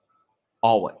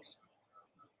 Always.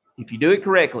 If you do it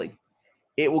correctly,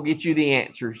 it will get you the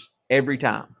answers every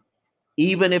time.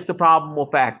 Even if the problem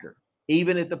will factor.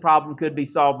 Even if the problem could be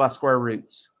solved by square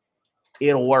roots.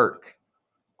 It'll work.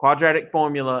 Quadratic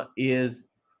formula is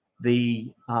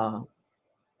the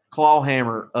claw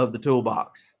hammer of the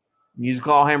toolbox. You use a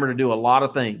claw hammer to do a lot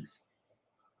of things.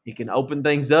 It can open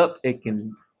things up. It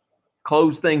can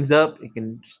close things up. It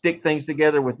can stick things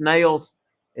together with nails.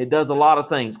 It does a lot of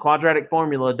things. Quadratic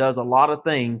formula does a lot of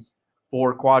things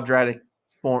for quadratic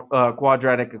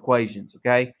equations,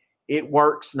 okay? It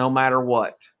works no matter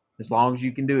what, as long as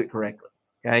you can do it correctly,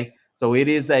 okay? So it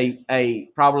is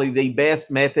probably the best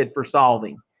method for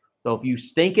solving. So if you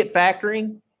stink at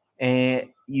factoring, and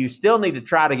you still need to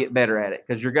try to get better at it,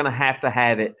 because you're going to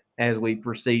have it as we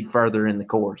proceed further in the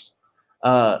course.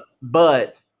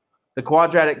 But the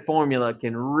quadratic formula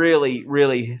can really,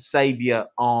 really save you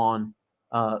on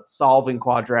solving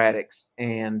quadratics,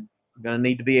 and you're going to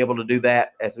need to be able to do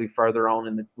that as we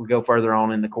go further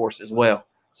on in the course as well.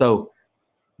 So,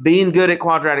 being good at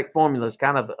quadratic formula is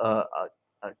kind of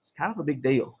a big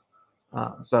deal.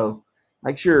 So,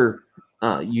 make sure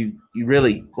you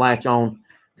really latch on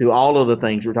to all of the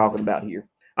things we're talking about here.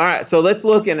 All right, so let's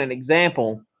look at an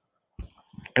example,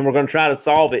 and we're going to try to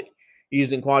solve it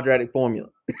using quadratic formula.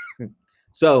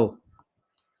 So,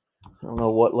 I don't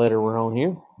know what letter we're on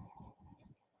here.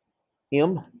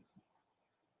 M.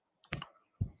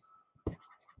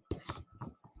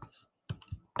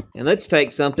 And let's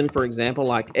take something, for example,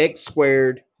 like x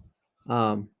squared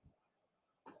plus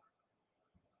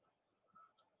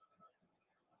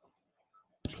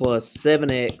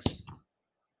 7x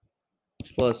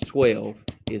plus 12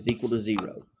 is equal to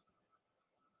 0.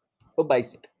 Well,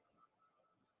 basic.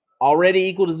 Already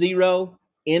equal to 0,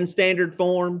 in standard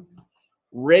form,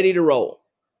 ready to roll.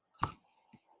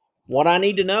 What I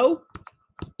need to know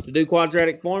to do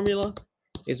quadratic formula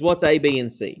is what's A, B,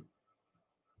 and C.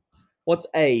 What's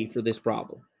A for this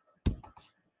problem?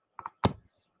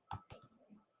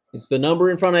 It's the number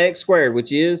in front of x squared,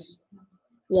 which is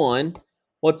 1.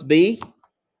 What's B?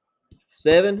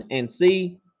 7, and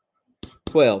C,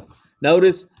 12.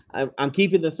 Notice I'm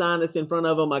keeping the sign that's in front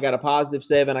of them. I got a positive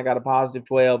 7, I got a positive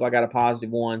 12, I got a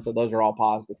positive 1, so those are all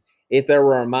positive. If there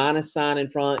were a minus sign in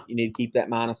front, you need to keep that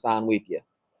minus sign with you.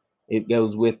 It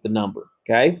goes with the number,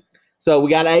 okay? So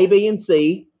we got A, B, and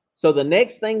C. So the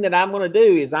next thing that I'm going to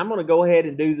do is I'm going to go ahead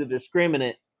and do the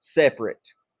discriminant separate.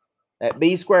 That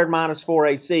b squared minus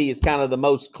 4ac is kind of the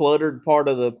most cluttered part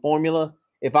of the formula.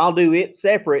 If I'll do it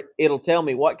separate, it'll tell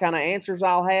me what kind of answers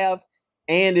I'll have,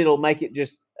 and it'll make it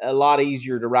just a lot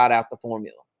easier to write out the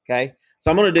formula, okay?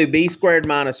 So I'm going to do b squared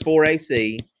minus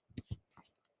 4ac.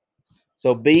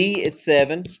 So b is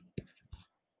 7.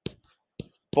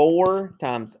 4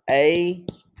 times a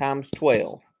times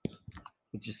 12,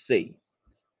 which is c.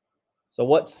 So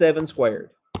what's 7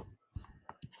 squared?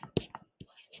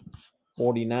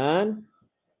 49.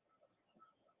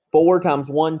 4 times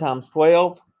 1 times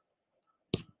 12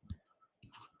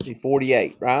 be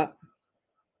 48, right?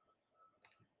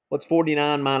 What's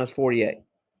 49 minus 48?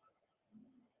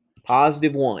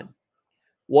 Positive 1.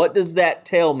 What does that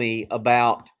tell me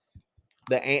about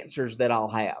the answers that I'll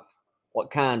have?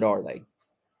 What kind are they?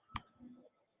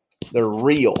 They're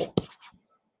real.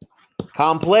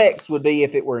 Complex would be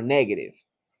if it were negative.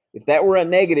 If that were a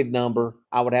negative number,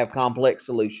 I would have complex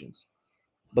solutions.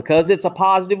 Because it's a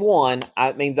positive 1,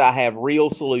 it means I have real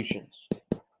solutions.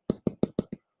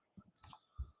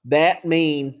 That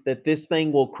means that this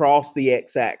thing will cross the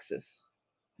x-axis.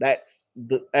 That's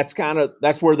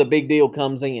where the big deal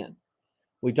comes in.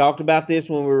 We talked about this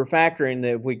when we were factoring,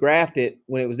 that if we graphed it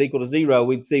when it was equal to 0,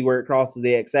 we'd see where it crosses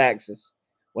the x-axis.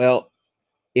 Well,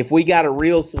 if we got a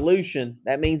real solution,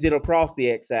 that means it'll cross the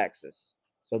x-axis.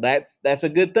 So that's a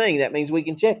good thing. That means we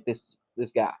can check this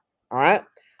guy. All right.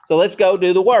 So let's go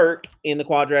do the work in the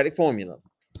quadratic formula.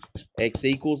 X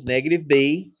equals negative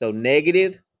b. So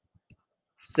negative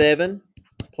 7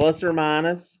 plus or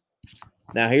minus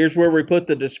Now, here's where we put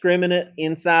the discriminant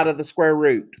inside of the square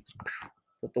root.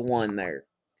 Put the 1 there.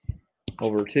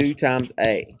 Over 2 times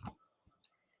a.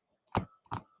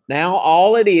 Now,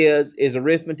 all it is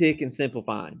arithmetic and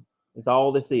simplifying. That's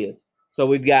all this is. So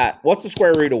we've got, what's the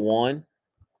square root of 1?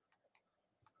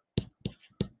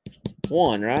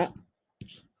 1, right?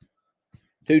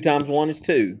 2 times 1 is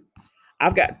 2.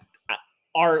 I've got,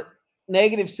 are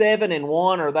 -7 and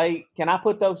 1, are they, can I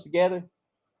put those together?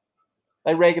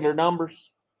 They regular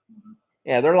numbers?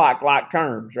 Yeah, they're like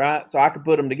terms, right? So I can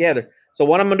put them together. So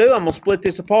what I'm going to do, I'm going to split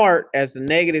this apart as the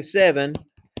 -7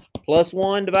 plus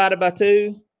 1 divided by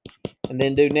 2, and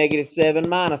then do -7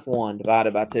 minus 1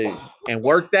 divided by 2, and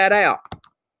work that out.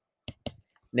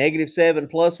 -7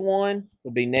 plus 1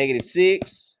 would be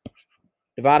 -6.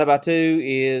 Divided by 2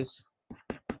 is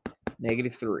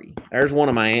 -3. There's one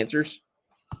of my answers.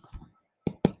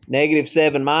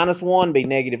 -7 minus 1 would be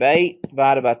 -8.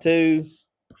 Divided by 2,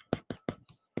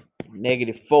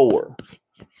 -4.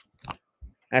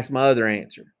 That's my other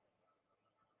answer.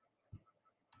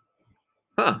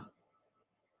 Huh.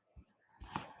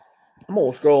 I'm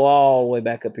going to scroll all the way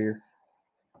back up here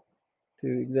to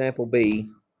example B.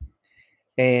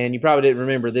 And you probably didn't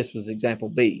remember this was example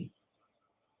B.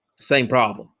 Same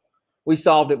problem. We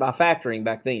solved it by factoring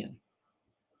back then.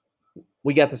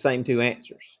 We got the same 2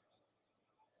 answers.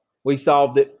 We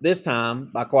solved it this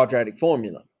time by quadratic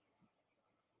formula.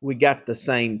 We got the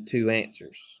same 2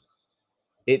 answers.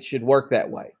 It should work that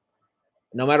way.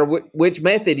 No matter which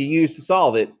method you use to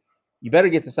solve it, you better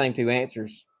get the same 2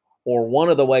 answers, or one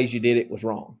of the ways you did it was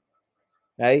wrong.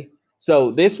 Okay?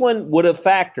 So this one would have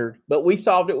factored, but we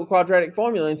solved it with quadratic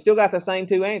formula and still got the same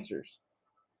 2 answers.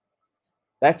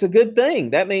 That's a good thing.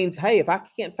 That means, hey, if I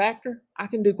can't factor, I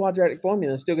can do quadratic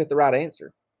formula and still get the right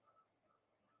answer.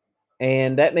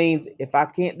 And that means if I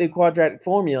can't do quadratic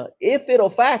formula, if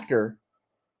it'll factor,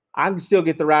 I can still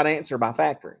get the right answer by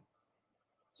factoring.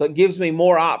 So it gives me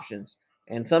more options.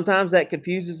 And sometimes that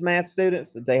confuses math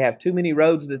students, that they have too many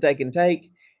roads that they can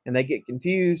take and they get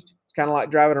confused. It's kind of like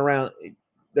driving around.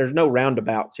 There's no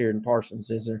roundabouts here in Parsons,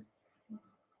 is there?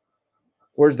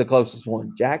 Where's the closest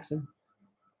one? Jackson?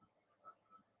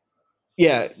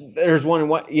 Yeah, there's one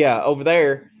in over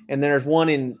there. And there's one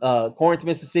in Corinth,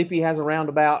 Mississippi has a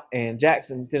roundabout, and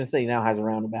Jackson, Tennessee now has a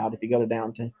roundabout if you go to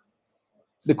downtown.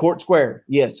 The Court Square.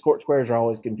 Yes, Court Squares are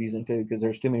always confusing too because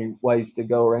there's too many ways to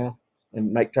go around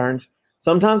and make turns.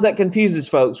 Sometimes that confuses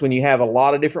folks when you have a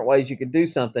lot of different ways you can do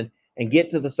something and get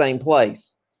to the same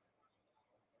place.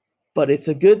 But it's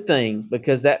a good thing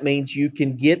because that means you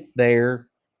can get there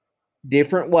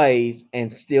different ways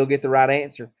and still get the right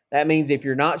answer. That means if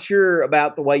you're not sure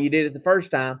about the way you did it the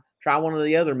first time, try one of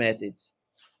the other methods.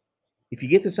 If you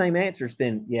get the same answers,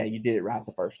 then yeah, you did it right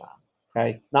the first time.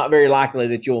 Okay, not very likely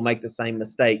that you'll make the same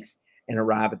mistakes and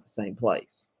arrive at the same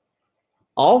place.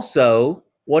 Also,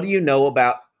 what do you know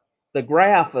about the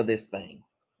graph of this thing?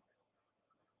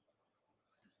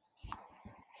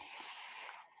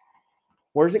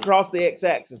 Where's it cross the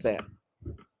x-axis at?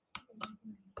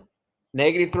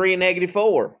 -3 and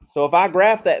 -4. So if I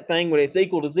graph that thing when it's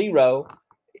equal to 0,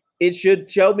 it should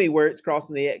show me where it's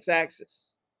crossing the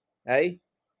x-axis. Okay?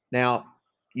 Now,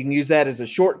 you can use that as a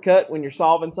shortcut when you're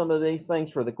solving some of these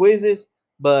things for the quizzes,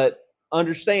 but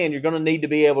understand you're going to need to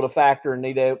be able to factor and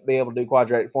need to be able to do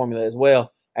quadratic formula as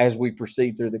well as we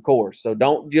proceed through the course. So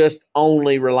don't just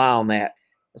only rely on that,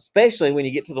 especially when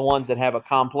you get to the ones that have a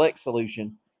complex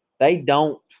solution. They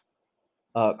don't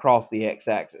cross the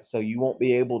x-axis, so you won't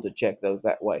be able to check those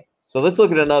that way. So let's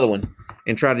look at another one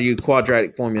and try to use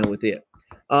quadratic formula with it.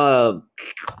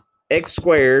 X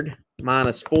squared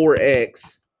minus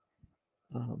 4x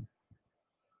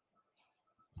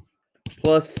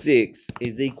plus 6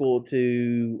 is equal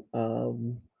to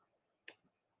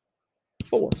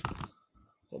 4.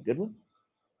 That's a good one.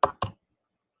 A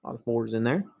lot of 4s in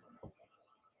there.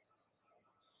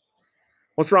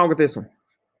 What's wrong with this one?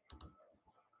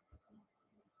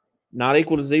 Not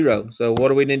equal to 0. So what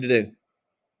do we need to do?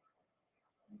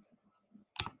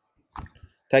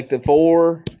 Take the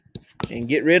 4 and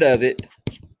get rid of it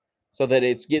so that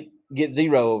it's get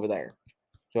 0 over there.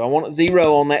 So I want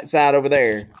 0 on that side over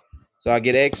there. So I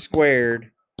get x squared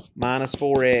minus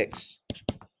 4x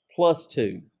plus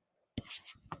 2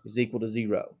 is equal to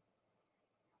 0.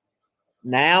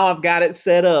 Now I've got it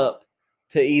set up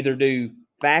to either do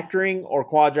factoring or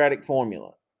quadratic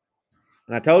formula.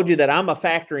 And I told you that I'm a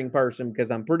factoring person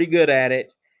because I'm pretty good at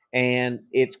it, and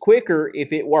it's quicker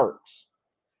if it works.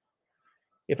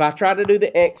 If I try to do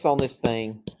the x on this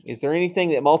thing, is there anything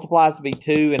that multiplies to be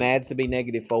 2 and adds to be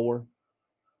 -4?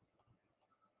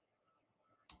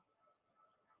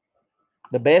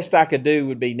 The best I could do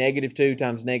would be -2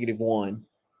 times -1,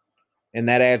 and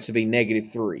that adds to be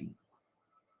 -3.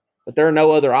 But there are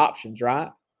no other options,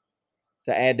 right,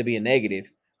 to add to be a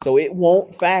negative. So it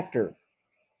won't factor.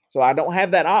 So I don't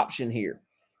have that option here.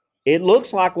 It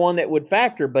looks like one that would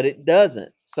factor, but it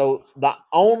doesn't. So the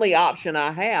only option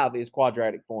I have is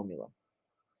quadratic formula.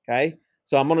 Okay,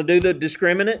 so I'm going to do the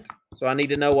discriminant. So I need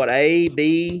to know what A,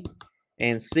 B,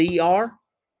 and C are.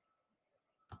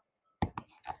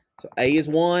 So A is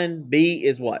 1, B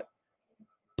is what?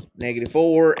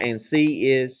 -4, and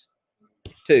C is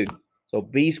 2. So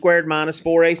B squared minus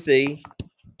 4AC.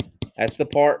 That's the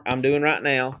part I'm doing right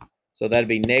now. So that'd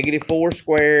be -4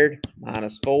 squared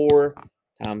minus 4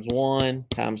 times 1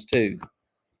 times 2.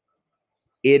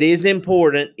 It is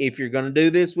important, if you're going to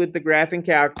do this with the graphing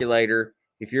calculator,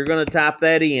 if you're going to type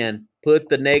that in, put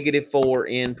the -4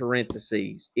 in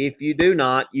parentheses. If you do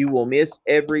not, you will miss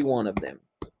every one of them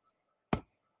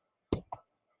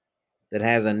that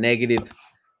has a negative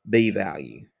B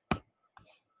value.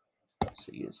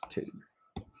 C is 2.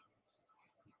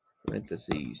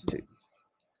 Parentheses 2.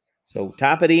 So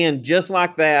type it in just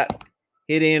like that.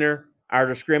 Hit enter. Our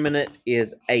discriminant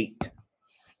is 8.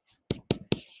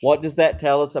 What does that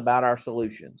tell us about our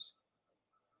solutions?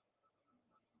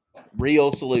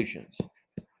 Real solutions.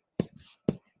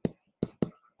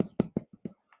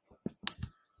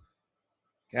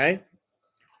 Okay.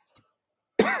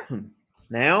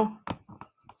 Now,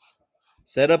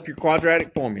 set up your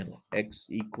quadratic formula. X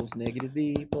equals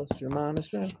 -b plus or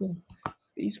minus radical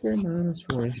b squared minus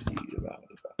 4ac divided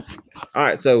by c. All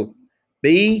right, so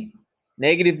b,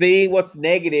 -b, what's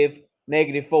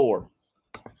 -4?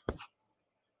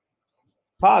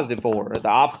 +4. The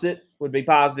opposite would be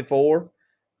 +4.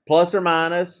 Plus or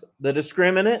minus the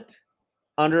discriminant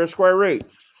under a square root.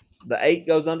 The 8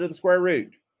 goes under the square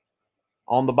root.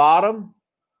 On the bottom,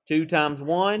 2 times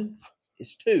 1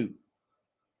 is 2.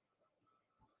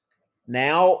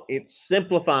 Now it's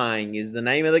simplifying is the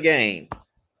name of the game.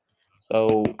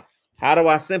 So how do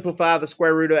I simplify the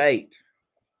square root of 8?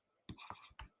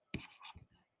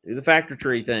 Do the factor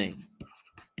tree thing.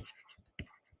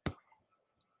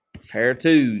 Pair of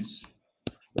 2's.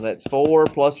 So that's 4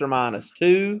 plus or minus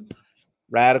 2,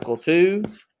 radical 2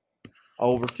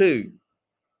 over 2.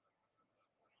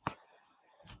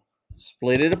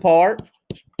 Split it apart.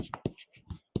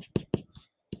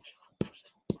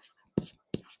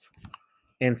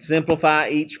 And simplify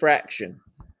each fraction.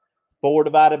 4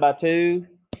 divided by 2,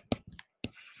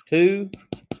 2.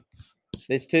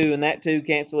 This 2 and that 2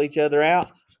 cancel each other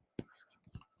out.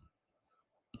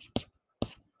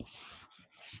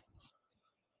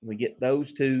 We get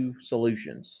those two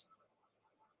solutions.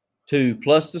 2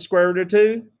 plus the square root of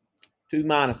 2, 2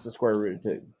 minus the square root of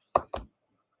 2.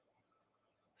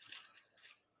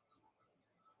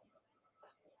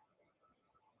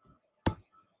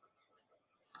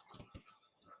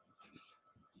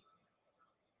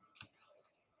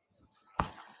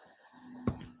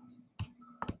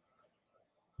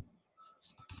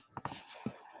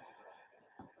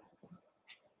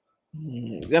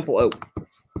 Example O.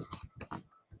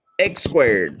 X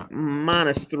squared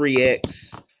minus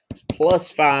 3x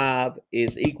plus 5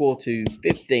 is equal to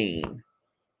 15.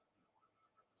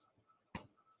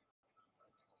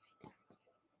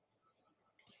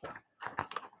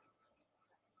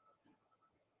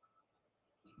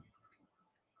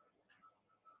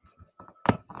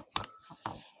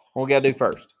 What we got to do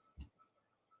first?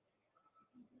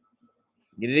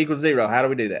 Get it equal to 0. How do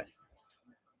we do that?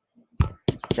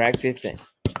 Subtract 15.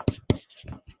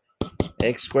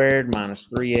 X squared minus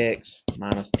 3x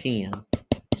minus 10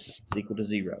 is equal to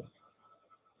 0.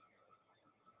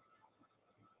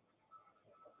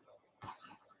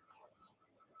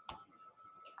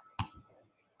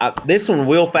 This one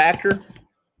will factor.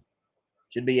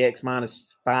 Should be x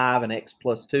minus 5 and x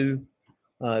plus 2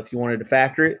 if you wanted to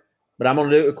factor it. But I'm going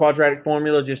to do a quadratic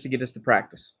formula just to get us to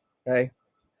practice. Okay.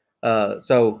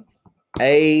 So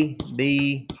A,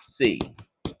 B, C.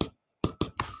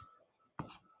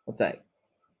 What's that?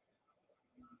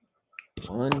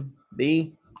 1,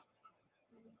 B,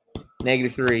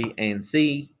 -3, and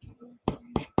C,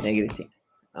 -10.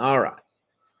 All right.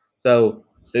 So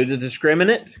let's do the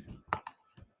discriminant.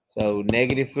 So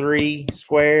 -3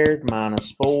 squared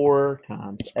minus 4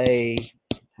 times A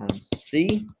times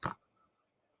C.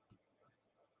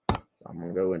 So I'm going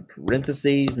to go in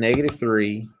parentheses,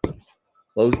 -3,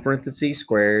 close parentheses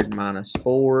squared, minus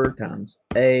 4 times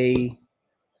A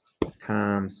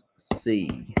times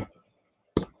C.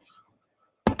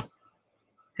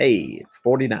 Hey, it's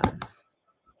 49.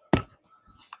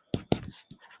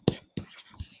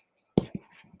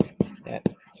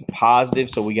 That's positive,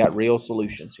 so we got real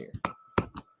solutions here.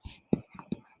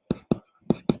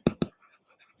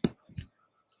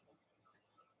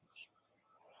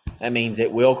 That means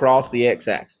it will cross the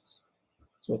x-axis.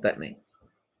 That's what that means.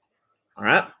 All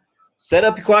right. Set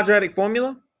up your quadratic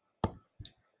formula.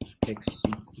 X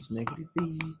equals negative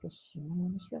b plus or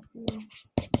minus 4.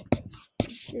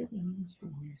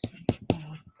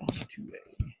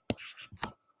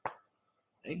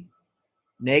 Okay.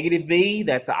 Negative b,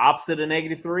 that's the opposite of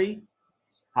negative 3.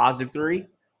 Positive 3.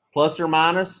 Plus or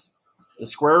minus the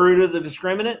square root of the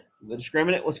discriminant. The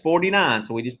discriminant was 49,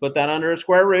 so we just put that under a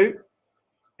square root.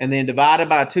 And then divided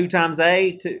by 2 times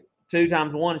a, 2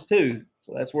 times 1 is 2.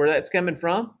 So that's where that's coming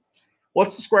from.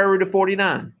 What's the square root of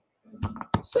 49?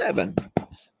 7.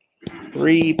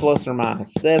 3 plus or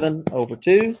minus 7 over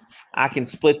 2. I can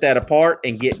split that apart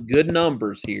and get good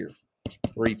numbers here.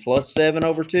 3 plus 7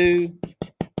 over 2.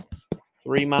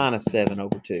 3 minus 7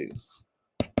 over 2.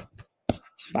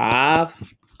 5.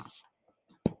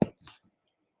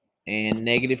 And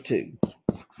negative 2.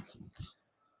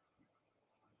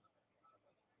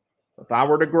 If I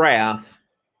were to graph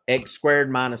x squared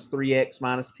minus 3x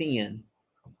minus 10,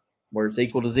 where it's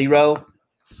equal to 0,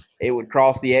 it would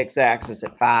cross the x-axis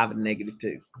at 5 and negative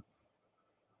 2.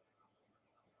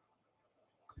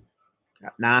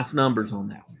 Got nice numbers on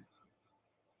that one.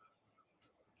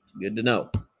 Good to know.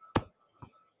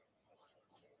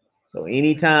 So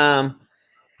anytime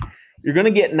you're going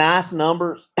to get nice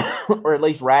numbers, or at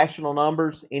least rational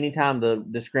numbers, anytime the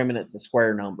discriminant's a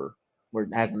square number, where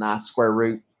it has a nice square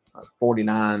root,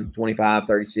 49, 25,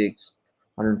 36,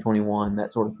 121,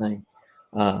 that sort of thing.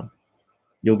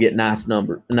 You'll get nice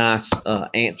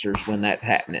answers when that's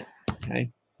happening.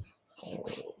 Okay.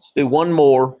 Let's do one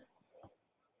more,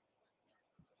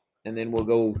 and then we'll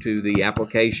go to the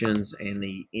applications and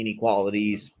the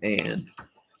inequalities, and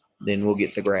then we'll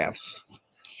get the graphs,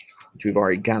 which we've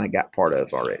already kind of got part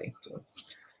of already. So,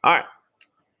 all right.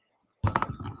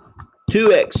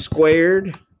 2x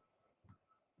squared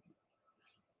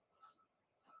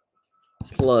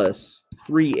plus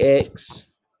 3x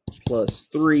plus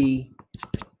 3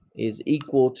 is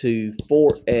equal to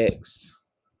 4x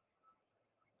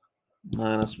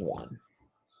minus 1.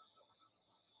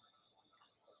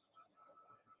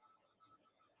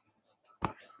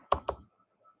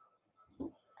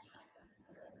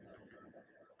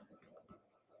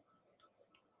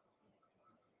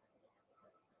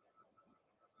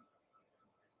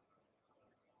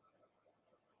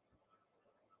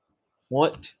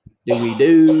 What do we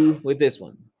do with this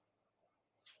one?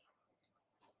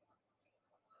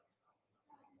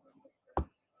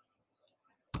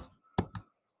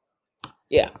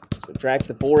 Yeah, subtract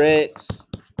the 4x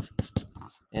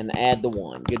and add the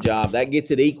 1. Good job. That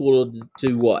gets it equal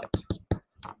to what?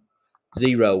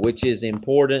 0, which is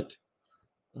important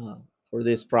for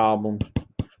this problem.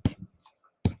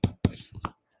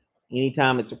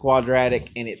 Anytime it's a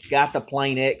quadratic and it's got the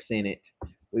plain x in it,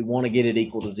 we want to get it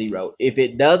equal to 0. If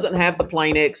it doesn't have the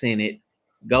plain x in it,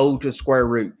 go to square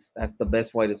roots. That's the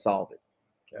best way to solve it.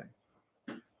 Okay.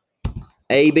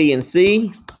 A, B, and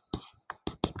C.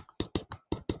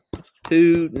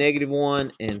 2,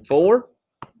 -1, and 4.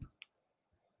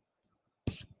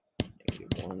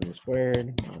 -1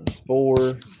 squared minus 4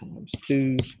 times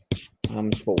 2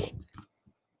 times 4.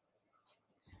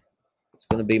 It's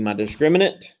going to be my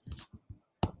discriminant.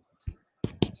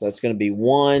 So it's going to be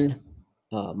 1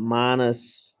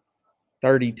 minus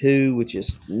 32, which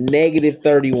is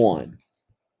 -31.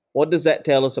 What does that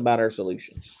tell us about our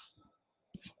solutions?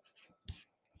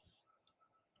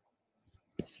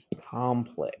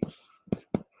 Complex.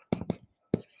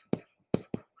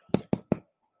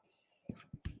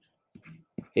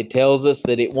 It tells us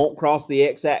that it won't cross the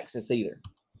x-axis either.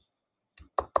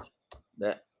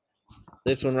 That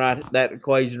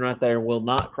equation right there will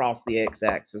not cross the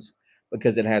x-axis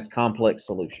because it has complex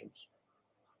solutions.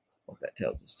 What that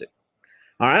tells us to.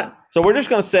 All right, so we're just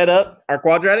going to set up our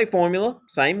quadratic formula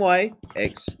same way.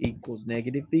 X equals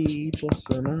 -b plus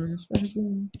or minus 5.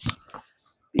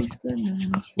 B squared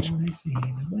minus 4ac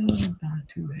divided by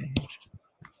 2a.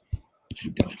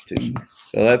 2 times 2.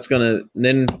 So that's going to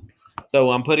then.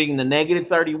 So I'm putting the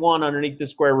 -31 underneath the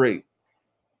square root.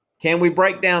 Can we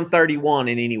break down 31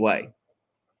 in any way?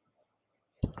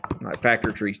 All right,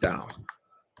 factor tree style.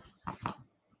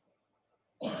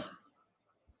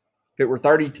 If it were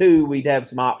 32, we'd have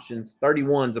some options.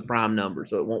 31 is a prime number,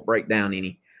 so it won't break down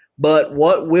any. But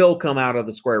what will come out of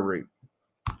the square root?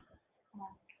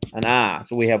 An I.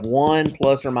 So we have 1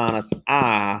 plus or minus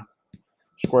I,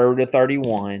 square root of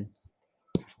 31,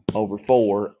 over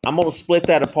 4. I'm going to split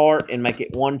that apart and make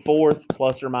it 1/4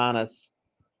 plus or minus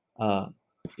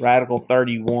radical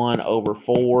 31 over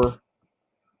 4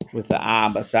 with the I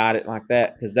beside it like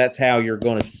that, because that's how you're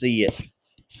going to see it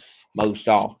most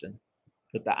often.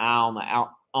 Put the I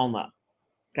on the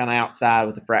kind of outside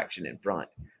with the fraction in front.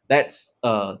 That's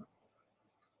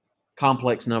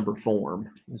complex number form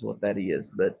is what that is.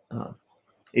 But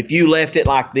if you left it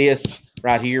like this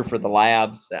right here for the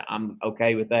labs, I'm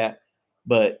okay with that.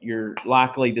 But you're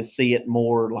likely to see it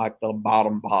more like the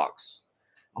bottom box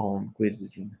on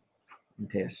quizzes and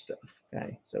test stuff.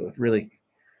 Okay, so it really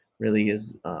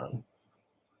is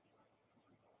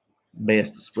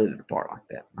best to split it apart like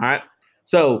that. All right,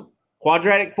 so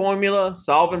quadratic formula,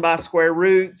 solving by square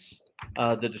roots,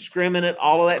 the discriminant,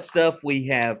 all of that stuff we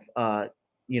have,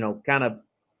 kind of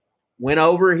went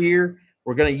over here.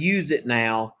 We're going to use it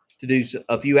now to do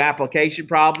a few application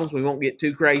problems. We won't get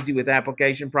too crazy with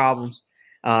application problems,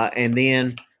 and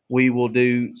then we will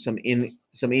do some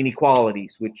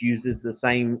inequalities, which uses the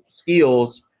same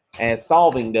skills as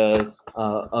solving does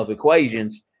of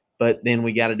equations, but then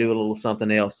we got to do a little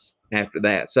something else after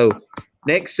that. So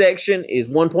next section is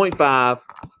 1.5,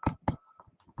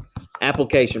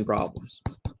 application problems.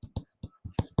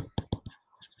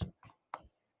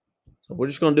 So we're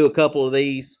just going to do a couple of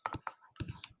these.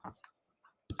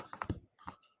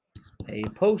 A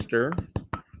poster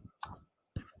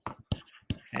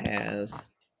has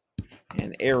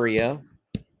an area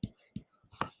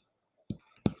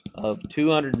of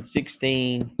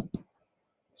 216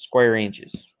 square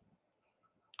inches.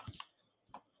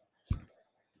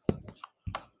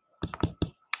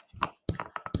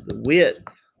 The width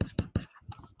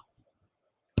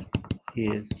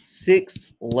is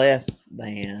 6 less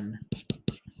than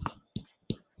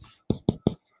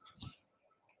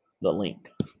the length.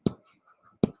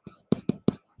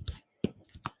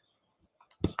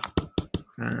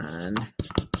 Find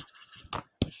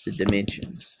the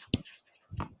dimensions.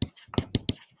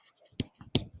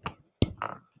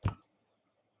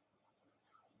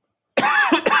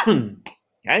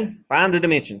 Okay, find the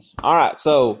dimensions. All right,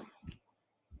 so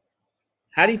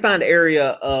how do you find area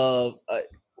of,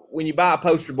 when you buy a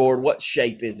poster board, what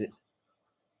shape is it?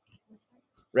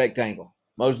 Rectangle.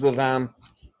 Most of the time,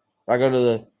 if I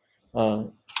go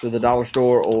to the dollar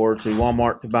store or to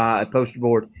Walmart to buy a poster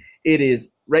board, it is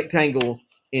rectangle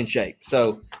in shape.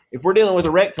 So if we're dealing with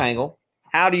a rectangle,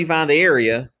 how do you find the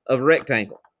area of a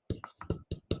rectangle?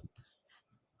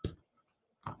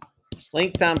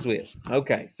 Length times width.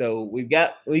 Okay, so we've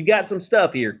got some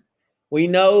stuff here. We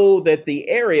know that the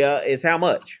area is how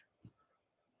much?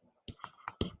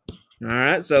 All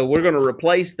right, so we're going to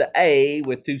replace the A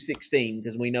with 216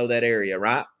 because we know that area,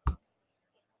 right?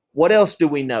 What else do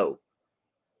we know?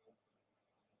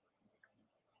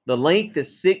 The length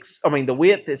is 6, the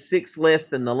width is 6 less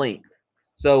than the length.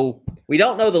 So we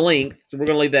don't know the length, so we're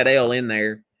going to leave that L in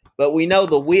there. But we know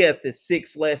the width is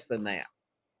 6 less than that.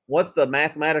 What's the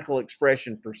mathematical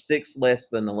expression for 6 less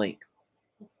than the length?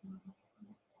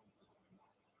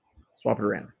 Swap it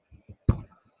around.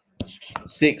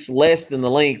 6 less than the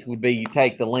length would be you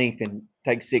take the length and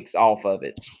take 6 off of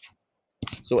it.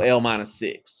 So L minus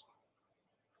 6.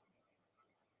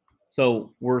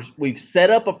 So we've set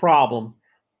up a problem.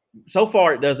 So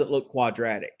far, it doesn't look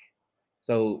quadratic.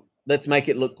 So let's make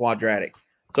it look quadratic.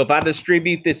 So if I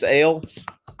distribute this L,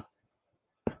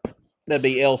 that'd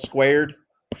be L squared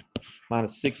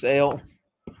minus 6L.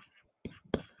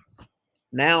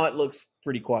 Now it looks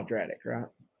pretty quadratic, right?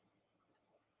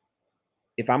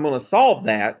 If I'm going to solve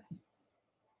that,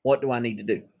 what do I need to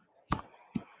do?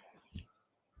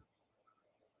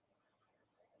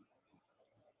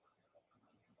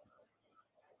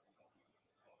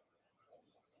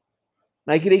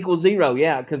 Make it equal 0,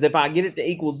 yeah, because if I get it to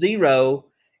equal 0,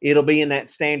 it'll be in that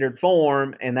standard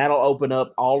form, and that'll open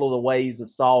up all of the ways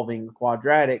of solving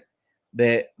quadratic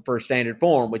that for standard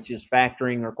form, which is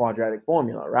factoring or quadratic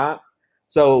formula, right?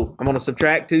 So I'm going to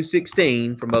subtract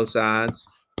 216 from both sides.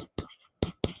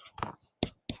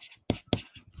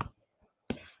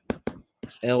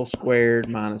 L squared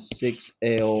minus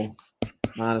 6L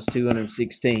minus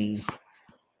 216.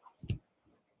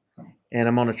 And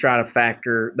I'm going to try to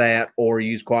factor that or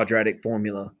use quadratic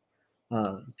formula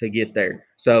to get there.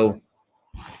 So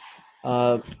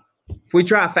if we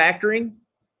try factoring,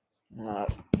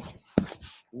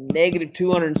 negative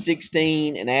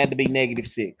 216 and add to be negative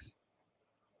 6.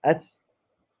 I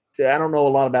don't know a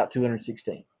lot about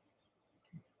 216.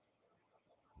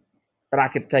 But I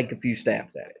could take a few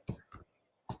stabs at it.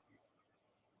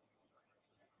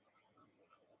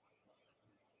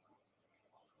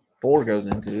 Four goes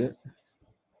into it.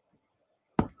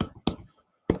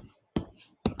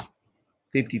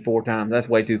 54 times. That's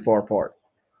way too far apart.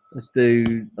 Let's do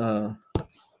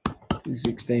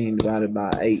 216 divided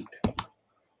by 8. A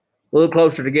little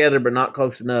closer together, but not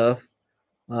close enough.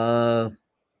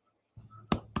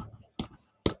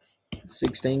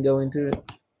 16 go into it.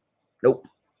 Nope.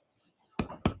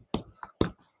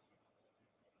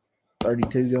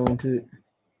 32 going to it.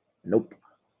 Nope.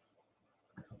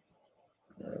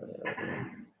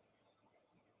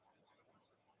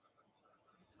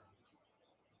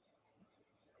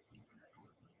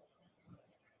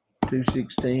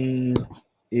 216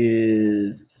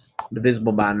 is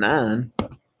divisible by 9.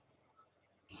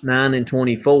 9 and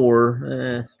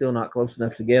 24, still not close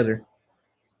enough together.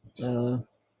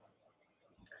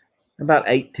 About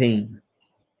 18.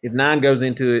 If 9 goes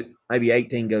into it, maybe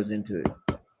 18 goes into it.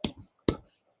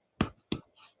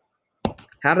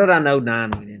 How did I know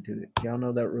 9 went into it? Y'all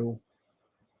know that rule?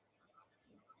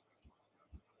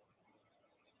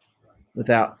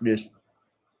 Without just,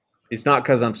 it's not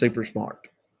because I'm super smart,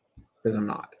 because I'm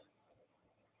not.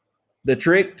 The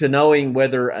trick to knowing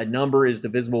whether a number is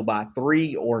divisible by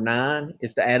 3 or 9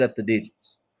 is to add up the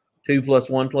digits. 2 plus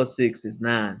 1 plus 6 is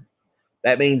 9.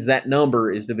 That means that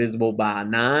number is divisible by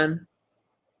 9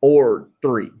 or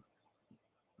 3.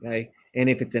 Okay? And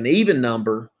if it's an even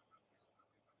number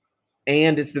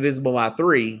and it's divisible by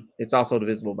 3, it's also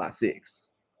divisible by 6.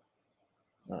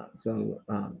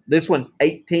 This one,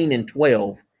 18 and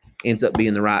 12, ends up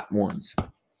being the right ones.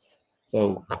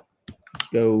 So let's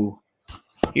go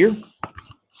here.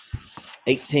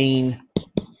 18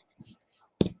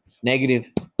 negative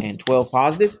and 12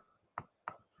 positive.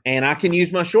 And I can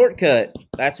use my shortcut.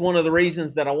 That's one of the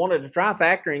reasons that I wanted to try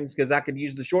factoring, because I could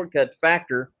use the shortcut to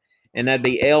factor. And that'd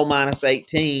be L minus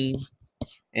 18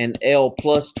 and L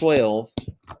plus 12.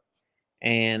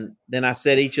 And then I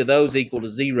set each of those equal to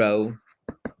 0.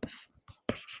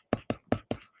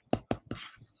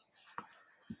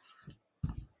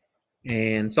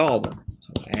 And solve them.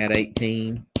 So add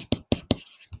 18.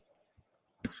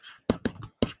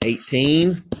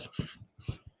 18.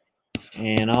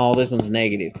 And all this one's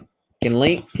negative.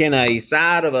 Can a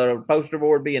side of a poster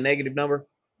board be a negative number?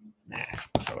 Nah,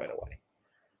 throw it away.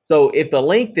 So if the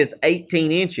length is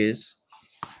 18 inches,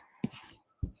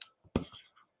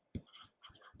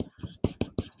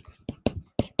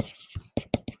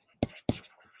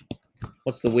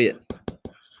 what's the width?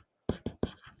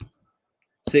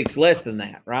 6 less than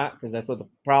that, right? Because that's what the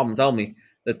problem told me,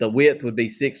 that the width would be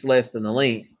 6 less than the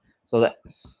length. So that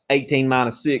 18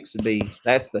 minus 6 would be,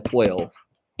 that's the 12,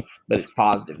 but it's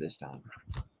positive this time.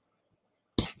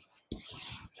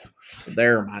 So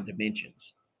there are my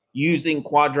dimensions. Using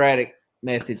quadratic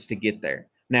methods to get there.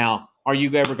 Now, are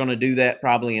you ever going to do that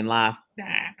probably in life? Nah,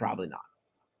 probably not.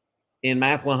 In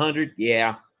Math 100,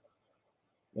 yeah.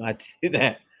 Well, I do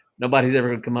that. Nobody's ever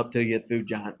going to come up to you at Food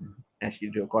Giant and ask you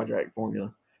to do a quadratic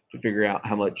formula to figure out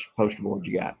how much poster board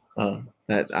you got.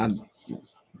 That I'm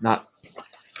not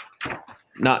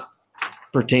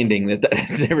pretending that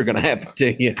that's ever going to happen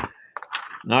to you.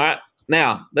 All right,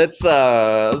 now let's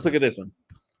look at this one.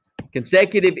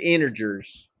 Consecutive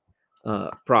integers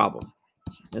problem,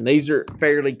 and these are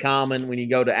fairly common when you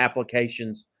go to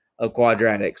applications of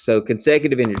quadratics. So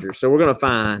consecutive integers. So we're going to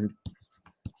find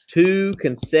 2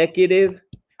 consecutive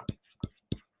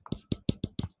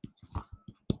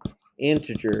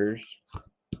integers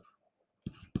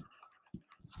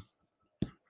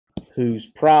whose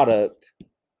product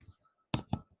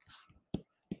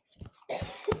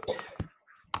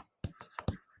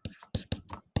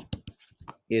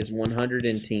is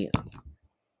 110.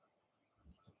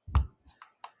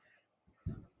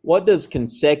 What does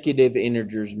consecutive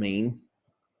integers mean?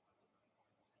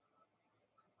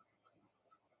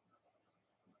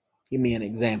 Give me an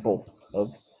example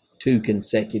of 2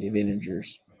 consecutive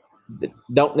integers that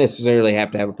don't necessarily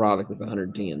have to have a product of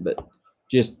 110, but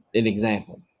just an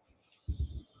example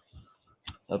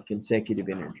of consecutive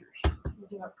integers.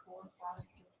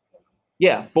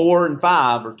 Yeah, 4 and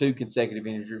 5 are 2 consecutive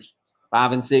integers.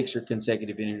 5 and 6 are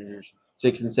consecutive integers.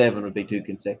 6 and 7 would be 2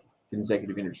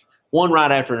 consecutive integers. One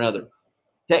right after another.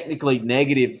 Technically,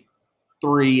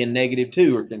 -3 and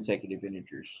 -2 are consecutive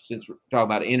integers. Since we're talking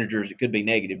about integers, it could be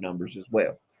negative numbers as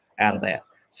well out of that.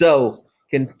 So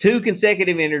 2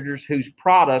 consecutive integers whose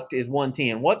product is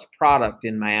 110. What's product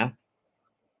in math?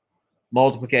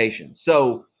 Multiplication.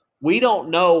 So we don't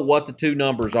know what the 2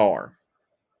 numbers are.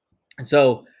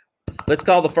 So let's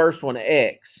call the first one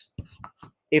x.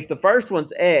 If the first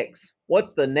one's x,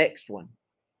 what's the next one?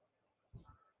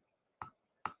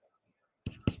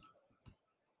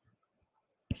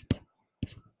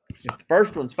 If the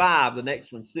first one's 5, the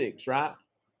next one's 6, right?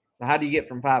 So how do you get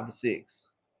from 5 to 6?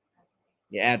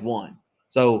 You add 1.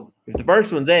 So if the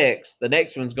first one's x, the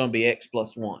next one's going to be x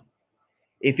plus 1.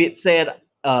 If it said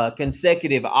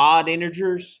consecutive odd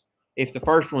integers, if the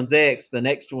first one's x, the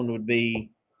next one would be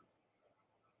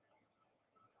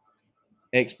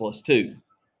x plus 2.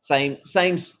 Same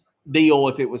deal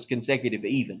if it was consecutive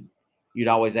even. You'd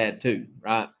always add 2,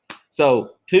 right?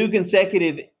 So 2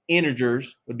 consecutive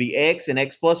integers would be x and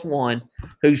x plus 1,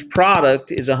 whose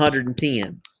product is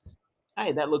 110.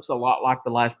 Hey, that looks a lot like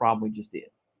the last problem we just did.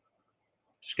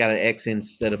 Just got an x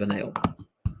instead of an L.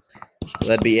 So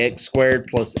that'd be x squared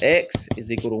plus x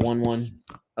is equal to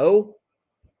 110.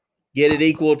 Get it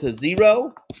equal to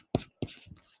 0.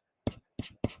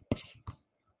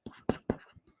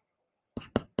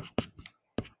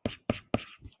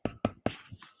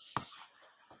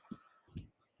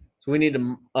 So we need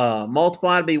to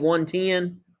multiply to be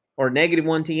 110 or negative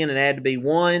 110 and add to be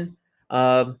 1.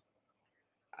 I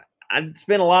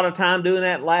spent a lot of time doing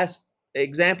that last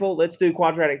example. Let's do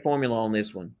quadratic formula on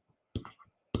this one.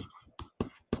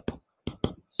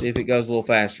 See if it goes a little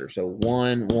faster. So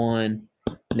 1, 1,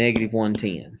 negative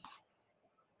 110.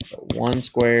 So 1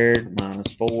 squared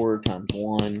minus 4 times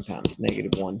 1 times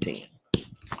negative 110.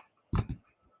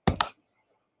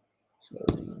 So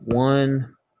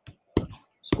 1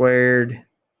 squared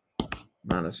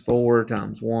minus 4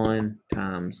 times 1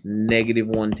 times negative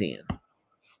 110.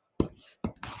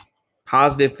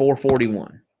 Positive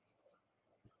 441.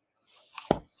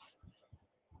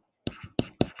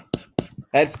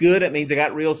 That's good. That means I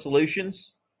got real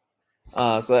solutions.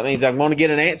 So that means I'm going to get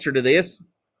an answer to this.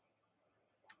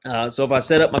 So if I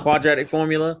set up my quadratic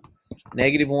formula,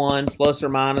 negative 1 plus or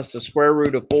minus the square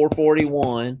root of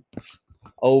 441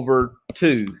 over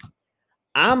 2.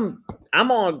 I'm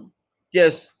going to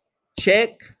just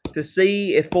check to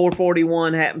see if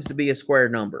 441 happens to be a square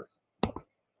number.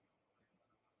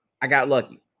 I got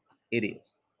lucky. It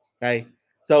is. Okay.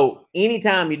 So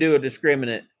anytime you do a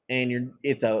discriminant and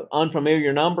it's an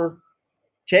unfamiliar number,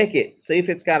 check it. See if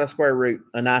it's got a square root,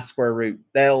 a nice square root.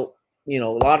 They'll, a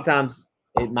lot of times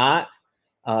it might,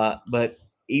 but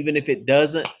even if it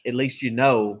doesn't, at least you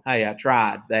know, hey, I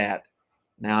tried that.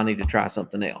 Now I need to try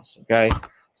something else. Okay.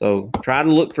 So try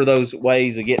to look for those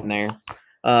ways of getting there.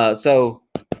 So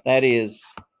that is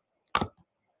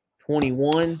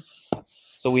 21.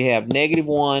 So we have negative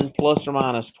 1 plus or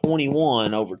minus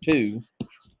 21 over 2.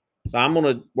 So I'm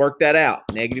going to work that out.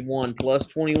 Negative 1 plus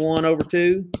 21 over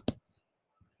 2.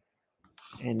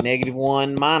 And negative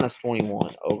 1 minus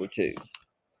 21 over 2.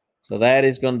 So that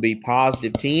is going to be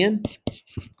positive 10.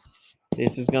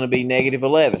 This is going to be negative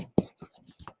 11.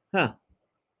 Huh.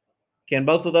 Can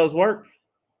both of those work?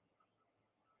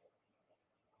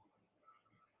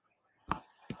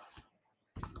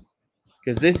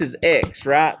 Because this is x,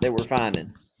 right, that we're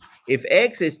finding. If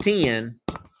x is 10,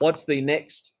 what's the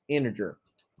next integer?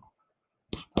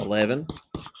 11.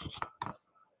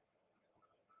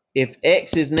 If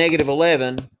x is negative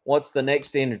 11, what's the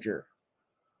next integer?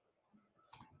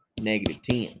 Negative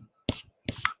 10.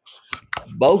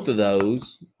 Both of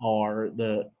those are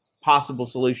the possible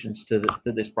solutions to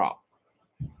this problem.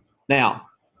 Now,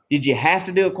 did you have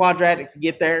to do a quadratic to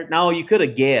get there? No, you could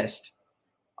have guessed.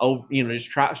 Oh,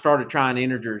 just started trying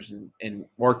integers and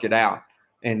worked it out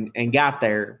and got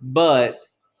there. But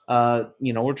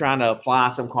we're trying to apply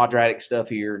some quadratic stuff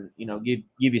here and give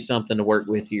you something to work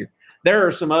with here. There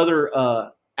are some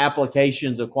other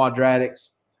applications of quadratics.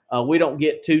 We don't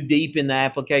get too deep in the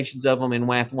applications of them in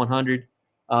Math 100.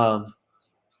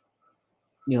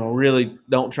 Really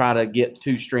don't try to get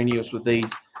too strenuous with these.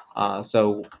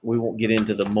 So we won't get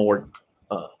into the more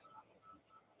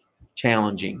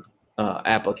challenging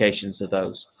applications of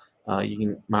those.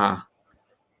 My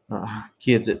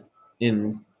kids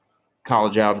in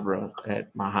college algebra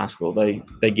at my high school, they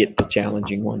get the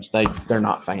challenging ones. They're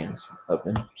not fans of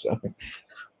them, so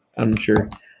I'm sure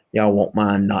y'all won't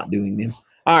mind not doing them.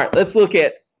 All right, let's look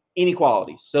at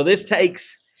inequalities. So this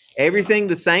takes everything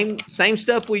the same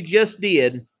stuff we just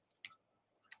did,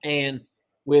 and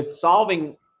with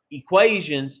solving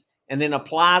equations, and then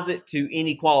applies it to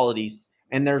inequalities.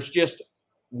 And there's just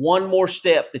one more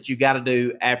step that you got to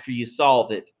do after you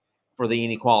solve it for the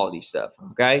inequality stuff.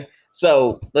 Okay,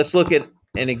 so let's look at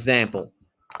an example.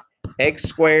 X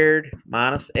squared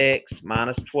minus x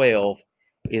minus 12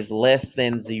 is less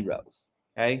than 0.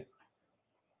 Okay,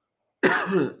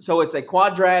 so it's a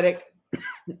quadratic.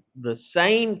 The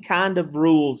same kind of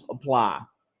rules apply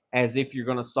as if you're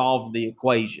going to solve the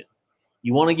equation.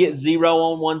 You want to get 0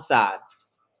 on one side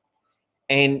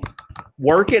and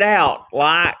work it out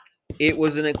like it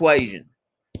was an equation.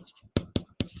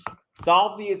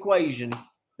 Solve the equation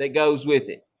that goes with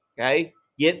it. Okay,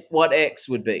 get what x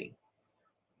would be.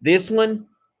 This one,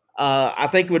 I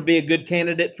think would be a good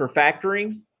candidate for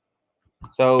factoring.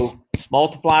 So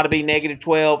multiply to be negative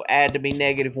 12, add to be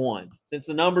negative 1. Since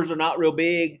the numbers are not real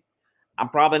big, I'm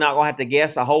probably not going to have to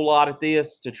guess a whole lot at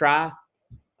this to try.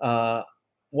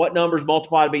 what numbers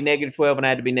multiply to be negative 12 and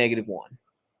add to be negative 1?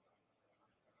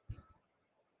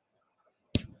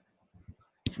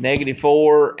 Negative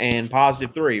 4 and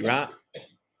positive 3, right?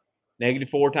 Negative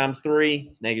 4 times 3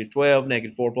 is negative 12.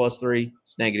 Negative 4 plus 3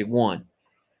 is negative 1.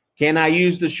 Can I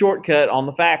use the shortcut on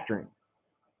the factoring?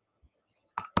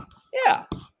 Yeah.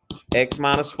 X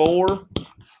minus 4,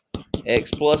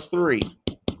 x plus 3.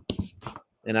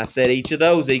 And I set each of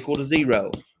those equal to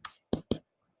 0.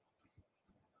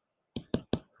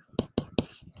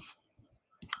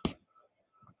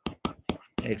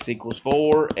 X equals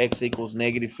 4, x equals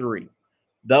negative 3.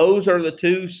 Those are the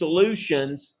two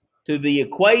solutions to the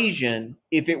equation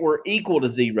if it were equal to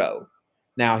 0.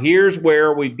 Now, here's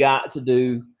where we've got to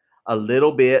do a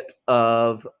little bit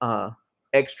of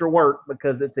extra work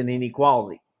because it's an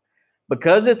inequality.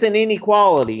 Because it's an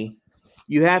inequality,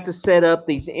 you have to set up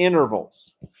these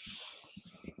intervals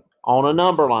on a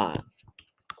number line.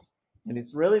 And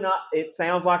it's really not, it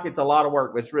sounds like it's a lot of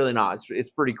work, but it's really not. It's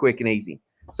pretty quick and easy.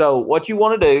 So what you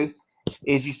want to do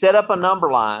is you set up a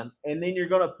number line, and then you're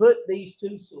going to put these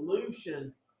two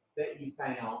solutions that you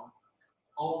found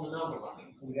on the number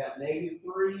line. So we got negative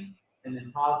 3 and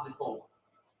then positive 4.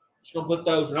 Just going to put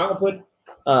those. We're not going to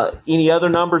put any other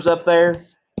numbers up there.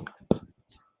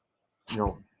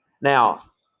 No. Now,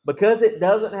 because it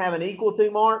doesn't have an equal to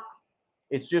mark,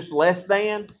 it's just less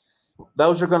than,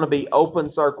 those are going to be open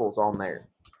circles on there.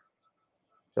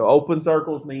 So open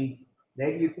circles means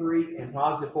negative 3 and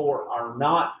positive 4 are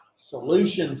not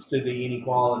solutions to the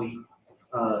inequality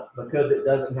because it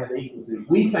doesn't have equal to.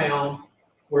 We found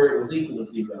where it was equal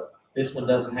to 0. This one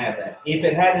doesn't have that. If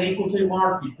it had an equal to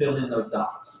mark, you'd fill in those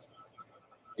dots.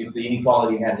 If the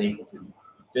inequality had an equal to,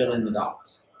 fill in the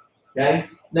dots. Okay?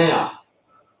 Now,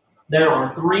 there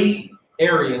are 3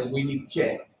 areas we need to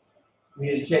check. We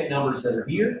need to check numbers that are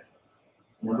here,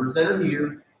 numbers that are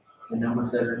here, and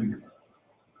numbers that are here.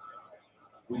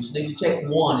 We just need to check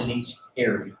 1 in each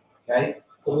area. Okay?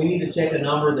 So we need to check a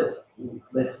number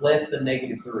that's less than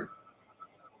negative 3.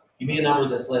 Give me a number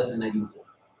that's less than negative 4.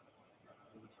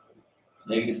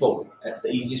 Negative 4. That's the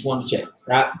easiest one to check,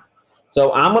 right?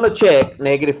 So I'm going to check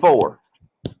negative 4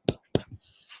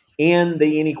 in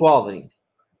the inequality.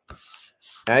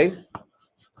 Okay?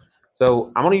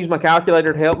 So I'm going to use my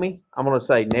calculator to help me. I'm going to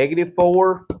say negative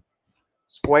 4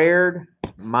 squared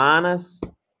minus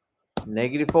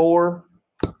negative 4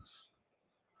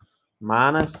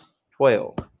 minus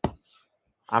 12.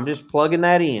 I'm just plugging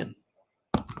that in.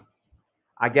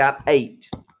 I got 8.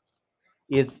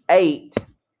 Is 8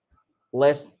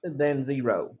 less than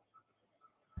 0?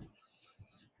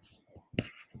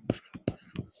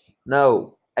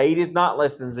 No, 8 is not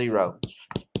less than 0.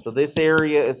 So this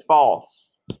area is false.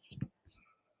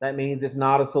 That means it's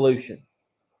not a solution.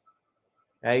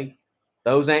 Okay?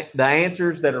 The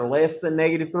answers that are less than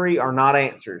negative 3 are not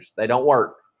answers. They don't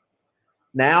work.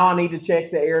 Now I need to check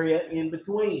the area in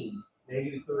between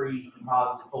negative 3 and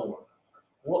positive 4.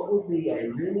 What would be a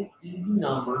really easy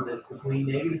number that's between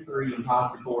negative 3 and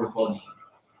positive 4 to plug in?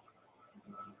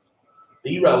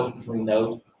 Zeros between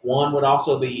those. 1 would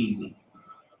also be easy.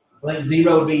 I think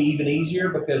 0 would be even easier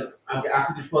because I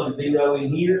could just plug a 0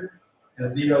 in here and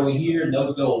a 0 in here, and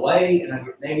those go away, and I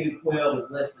get negative 12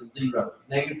 is less than 0. Is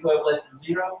negative 12 less than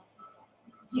 0?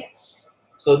 Yes.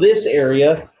 So this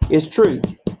area is true.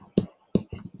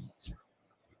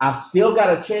 I've still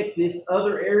got to check this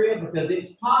other area because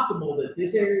it's possible that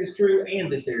this area is true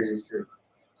and this area is true.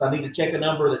 So I need to check a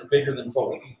number that's bigger than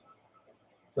 4.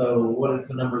 So what is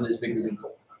a number that's bigger than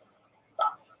 4?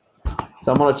 5.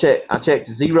 So I'm going to check. I checked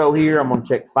 0 here. I'm going to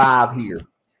check 5 here.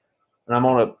 And I'm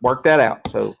going to work that out.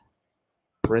 So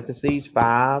parentheses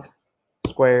 5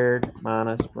 squared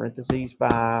minus parentheses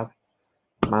 5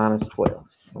 minus 12.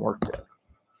 I'll work that.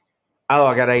 Oh,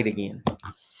 I got 8 again.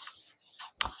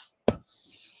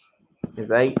 Is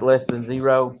 8 less than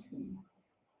 0?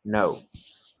 No.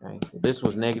 Okay, so this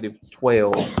was negative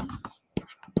 12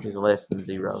 is less than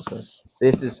 0. So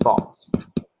this is false.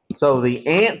 So the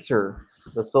answer,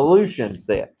 the solution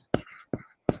set,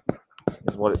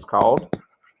 is what it's called,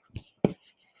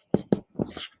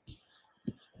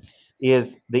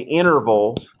 is the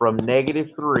interval from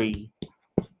negative 3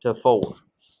 to 4.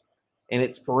 And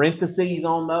it's parentheses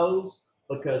on those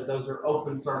because those are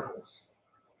open circles.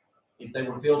 If they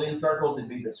were filled in circles, it'd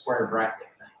be the square bracket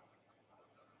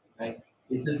thing. Okay?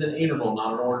 This is an interval,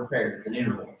 not an ordered pair. It's an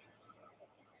interval.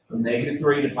 From negative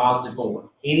 3 to positive 4.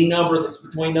 Any number that's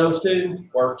between those two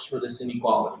works for this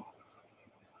inequality.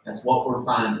 That's what we're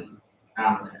finding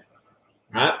out of that.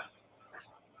 All right?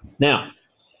 Now,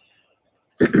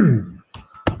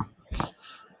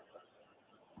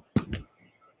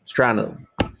 let's try another.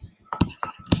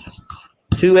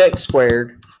 2x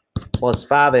squared plus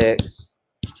 5x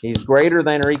is greater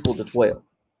than or equal to 12.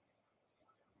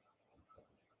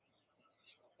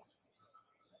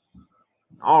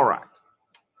 All right.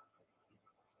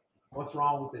 What's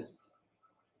wrong with this?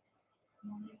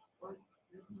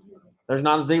 There's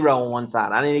not a 0 on one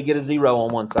side. I need to get a 0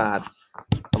 on one side.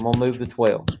 I'm going to move the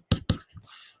 12.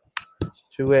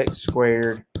 2x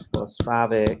squared plus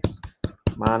 5x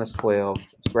minus 12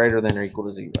 is greater than or equal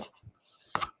to 0.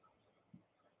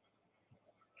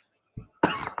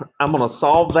 I'm going to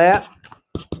solve that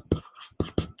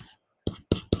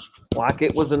like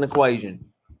it was an equation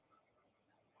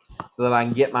so that I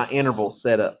can get my intervals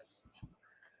set up.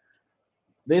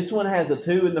 This one has a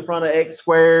 2 in the front of x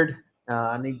squared.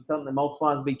 I need something that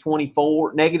multiplies to be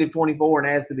 24, negative 24, and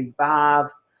has to be 5.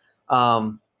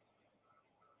 And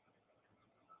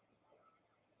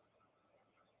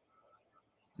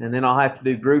then I'll have to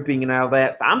do grouping and all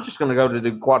that. So I'm just going to go to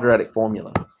do quadratic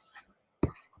formula.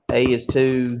 A is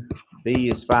 2, B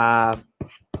is 5,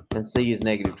 and C is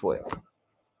negative 12.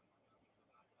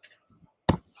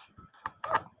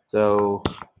 So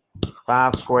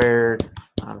 5 squared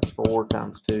minus 4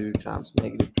 times 2 times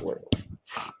negative 12.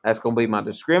 That's going to be my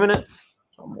discriminant.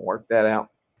 So I'm going to work that out.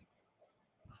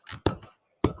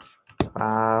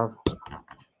 5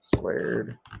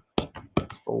 squared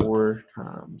 4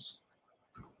 times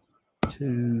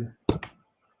 2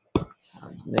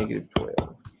 times negative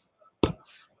 12.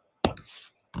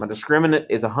 My discriminant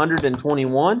is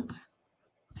 121.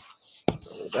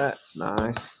 So that's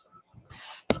nice.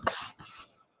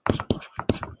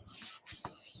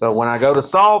 So when I go to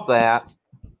solve that,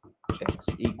 x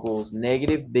equals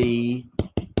negative b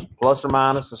plus or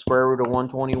minus the square root of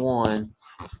 121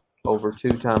 over 2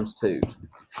 times 2.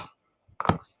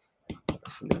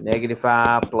 Negative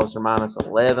 5 plus or minus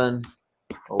 11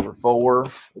 over 4,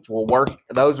 which will work.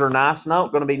 Those are nice,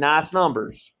 going to be nice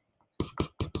numbers.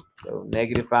 So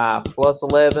negative 5 plus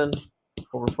 11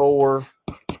 over 4,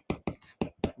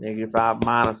 negative 5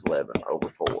 minus 11 over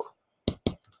 4.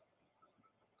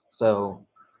 So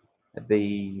it'd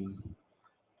be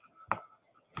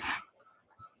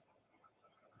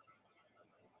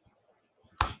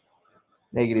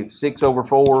negative 6 over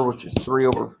 4, which is 3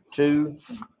 over 2.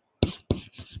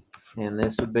 And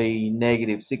this would be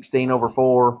negative 16 over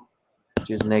 4,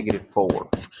 which is negative 4.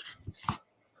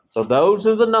 So those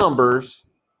are the numbers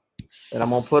that I'm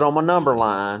going to put on my number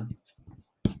line.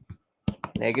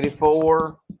 Negative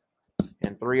 4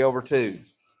 and 3 over 2.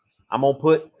 I'm going to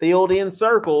put filled in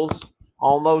circles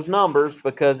on those numbers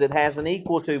because it has an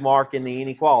equal to mark in the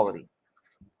inequality.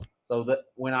 So that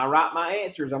when I write my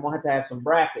answers, I'm going to have some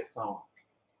brackets on.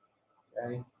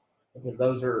 Okay? Because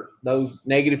those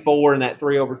negative 4 and that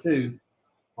 3 over 2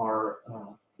 are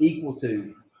equal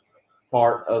to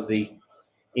part of the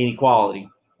inequality.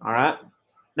 All right.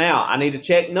 Now I need to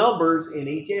check numbers in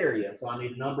each area. So I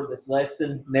need a number that's less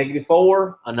than negative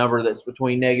 4, a number that's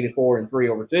between negative 4 and 3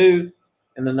 over 2,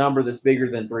 and the number that's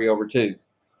bigger than 3 over 2.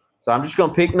 So I'm just going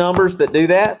to pick numbers that do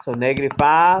that. So negative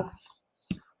 5,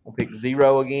 I'll pick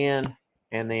 0 again,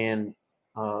 and then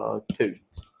 2,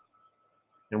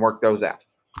 and work those out.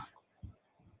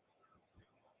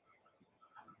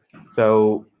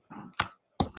 So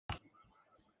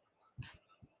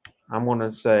I'm going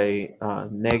to say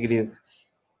negative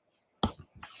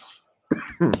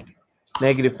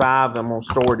 5, I'm going to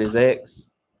store it as x.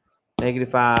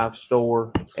 Negative 5,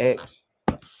 store x.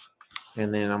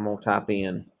 And then I'm going to type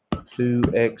in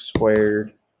 2x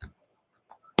squared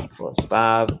plus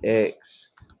 5x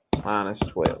minus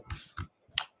 12.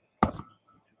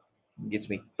 It gets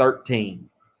me 13.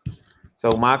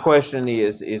 So my question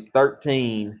is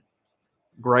 13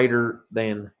 greater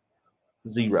than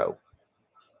 0?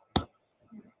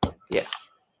 Yes.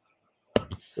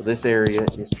 So this area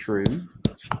is true.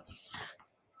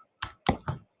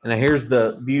 And now here's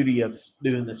the beauty of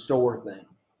doing the store thing.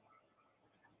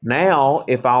 Now,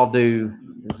 if I'll do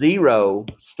 0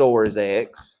 store as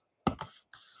x,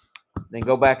 then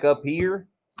go back up here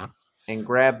and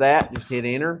grab that, just hit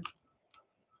enter.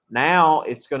 Now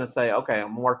it's going to say, okay, I'm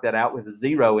going to work that out with a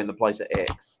 0 in the place of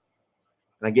x.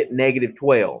 And I get negative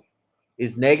 12.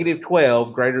 Is negative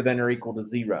 12 greater than or equal to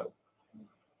 0?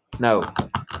 No.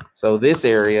 So this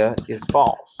area is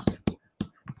false.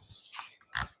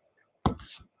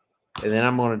 And then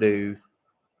I'm going to do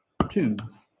 2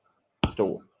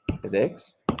 store as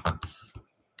x.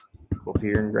 Go up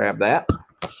here and grab that.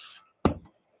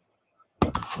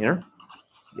 Enter.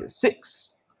 Get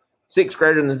 6. 6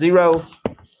 greater than 0?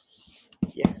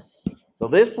 Yes. So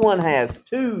this one has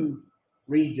 2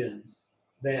 regions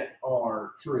that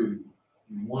are true,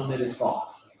 and 1 that is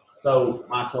false. So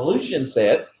my solution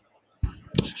set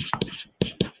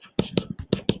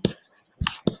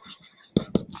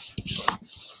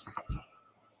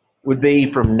would be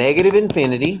from negative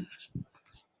infinity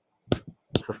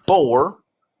to 4,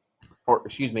 or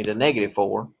excuse me, to negative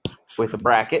 4 with a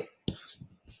bracket,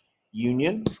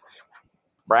 union,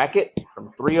 bracket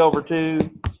from 3 over 2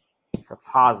 to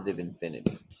positive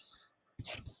infinity.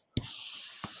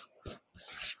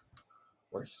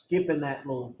 We're skipping that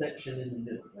little section in the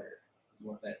middle there, is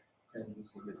what that tells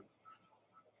us to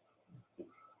do.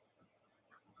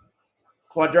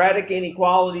 Quadratic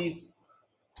inequalities,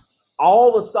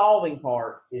 all the solving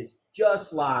part is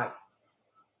just like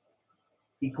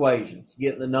equations,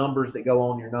 getting the numbers that go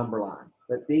on your number line.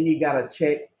 But then you got to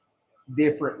check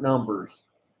different numbers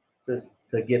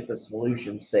to get the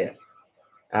solution set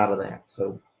out of that.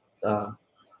 So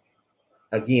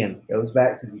again, goes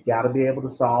back to you got to be able to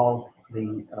solve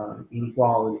the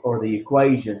inequality or the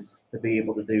equations to be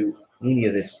able to do any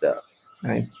of this stuff.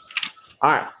 Okay.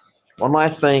 All right. One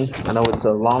last thing. I know it's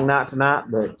a long night tonight,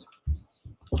 but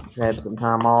I've had some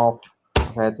time off.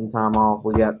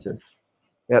 We got to.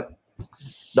 Yep.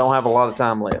 Don't have a lot of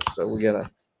time left, so we got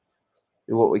to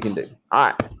do what we can do. All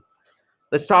right.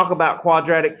 Let's talk about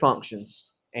quadratic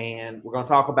functions, and we're going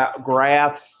to talk about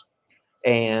graphs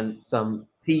and some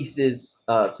pieces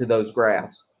to those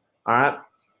graphs. All right.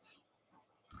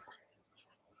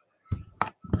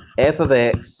 F of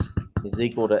x is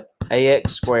equal to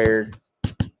ax squared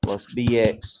plus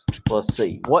bx plus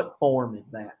c. What form is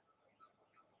that?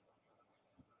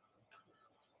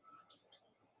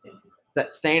 It's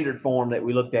that standard form that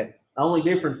we looked at. The only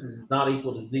difference is it's not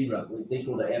equal to 0. It's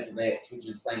equal to f of x, which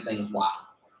is the same thing as y.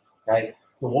 Okay.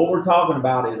 So what we're talking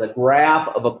about is a graph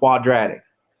of a quadratic.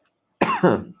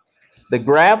 The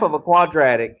graph of a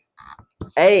quadratic,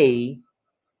 if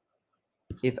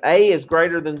a is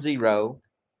greater than 0,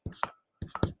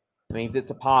 means it's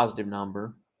a positive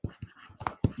number,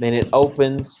 then it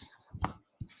opens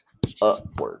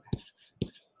upward.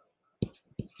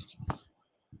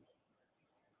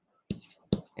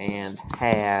 And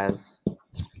has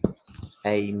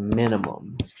a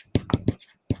minimum.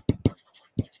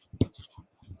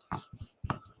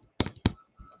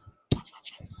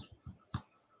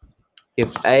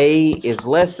 If a is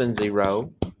less than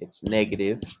 0, it's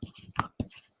negative.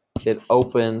 It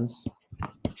opens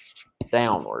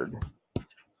downward.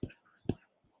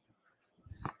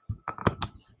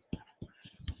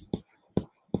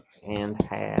 And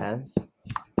has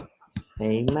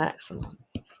a maximum.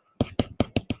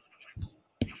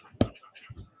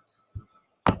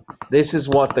 This is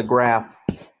what the graph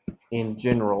in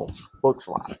general looks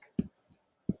like.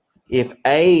 If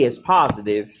a is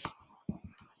positive,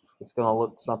 it's going to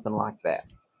look something like that.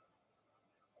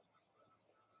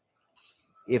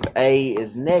 If a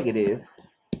is negative,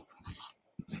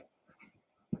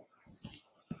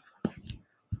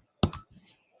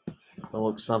 it'll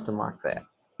look something like that.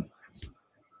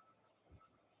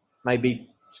 Maybe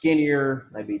skinnier,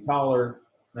 maybe taller,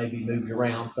 maybe moved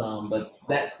around some, but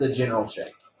that's the general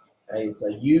shape. Okay? It's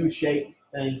a U-shaped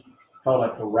thing called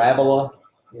a parabola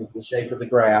is the shape of the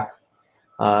graph.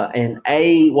 And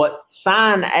what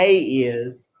sign A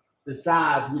is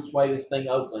decides which way this thing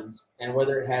opens and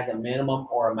whether it has a minimum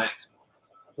or a maximum.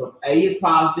 So if A is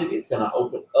positive, it's going to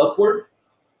open upward.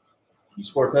 You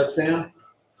score a touchdown.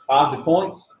 Positive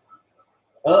points.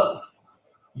 Up.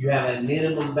 You have a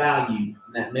minimum value.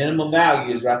 And that minimum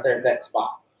value is right there at that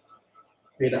spot.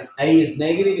 If A is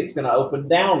negative, it's going to open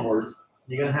downwards.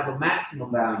 You're going to have a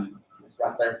maximum value. It's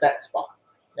right there at that spot.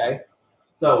 Okay?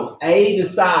 So A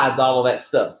decides all of that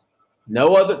stuff.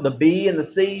 No other, the B and the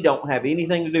C don't have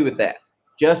anything to do with that.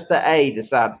 Just the A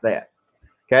decides that.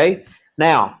 Okay?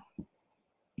 Now,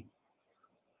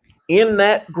 in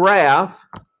that graph,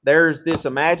 there's this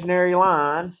imaginary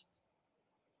line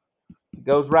that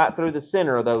goes right through the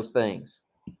center of those things.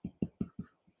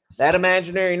 That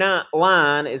imaginary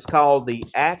line is called the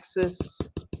axis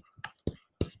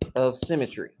of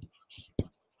symmetry.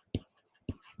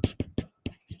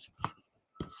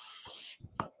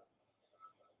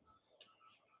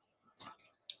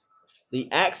 The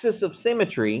axis of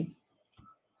symmetry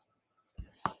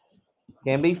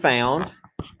can be found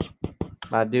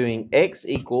by doing x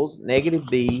equals negative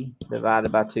b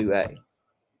divided by 2a.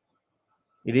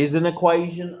 It is an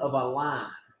equation of a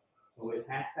line. So it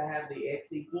has to have the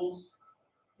x equals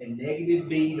and negative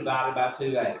b divided by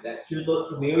 2a. That should look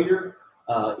familiar.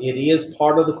 It is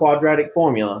part of the quadratic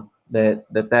formula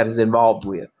that is involved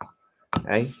with.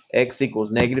 Okay, x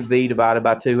equals negative b divided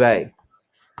by 2a.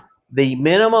 The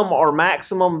minimum or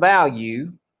maximum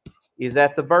value is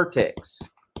at the vertex.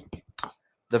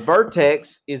 The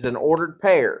vertex is an ordered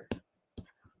pair.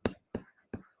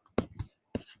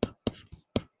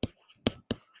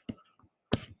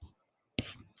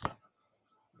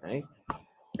 Okay.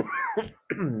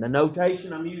 the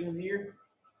notation I'm using here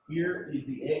is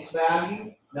the x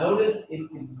value. Notice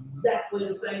it's exactly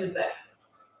the same as that.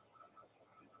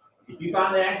 If you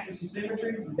find the axis of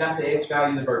symmetry, you've got the x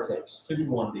value of the vertex. 2 to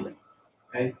 1 deal.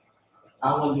 Okay?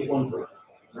 I want to get one for it.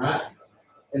 All right?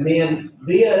 And then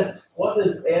this, what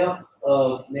does f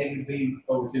of negative b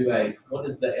over 2a, what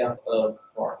does the f of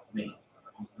part mean?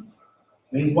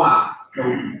 It means y.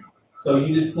 So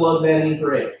you just plug that in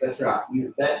for x. That's right.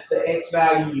 That's the x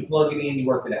value. You plug it in, you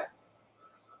work it out.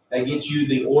 That gets you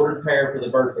the ordered pair for the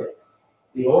vertex.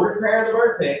 The ordered pair of the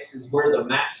vertex is where the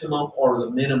maximum or the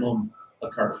minimum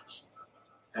occurs.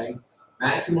 Okay?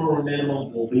 Maximum or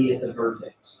minimum will be at the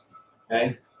vertex.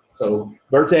 Okay? So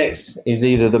vertex is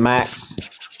either the max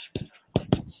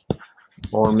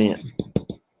or min.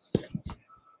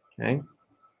 Okay?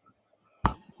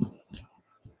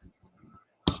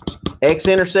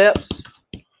 X-intercepts.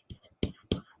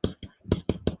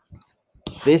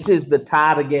 This is the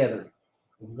tie together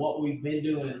of what we've been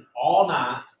doing all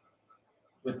night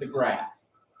with the graph.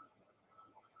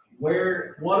 What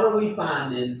are we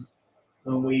finding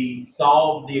when we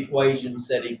solve the equation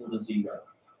set equal to 0?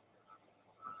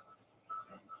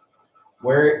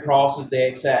 Where it crosses the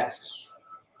x-axis.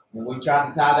 When we tried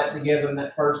to tie that together in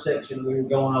that first section we were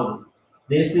going over,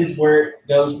 this is where it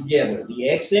goes together. The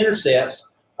x-intercepts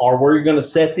are where you're going to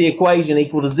set the equation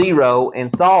equal to 0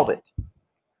 and solve it.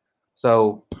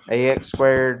 So ax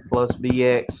squared plus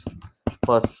bx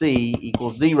plus c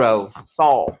equals 0.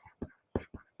 Solve.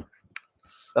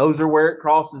 Those are where it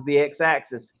crosses the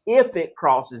x-axis, if it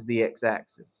crosses the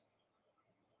x-axis.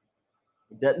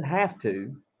 It doesn't have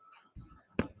to.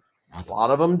 A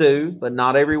lot of them do, but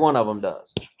not every one of them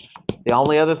does. The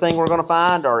only other thing we're going to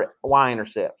find are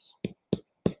y-intercepts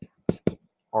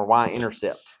or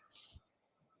y-intercept.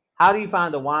 How do you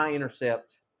find the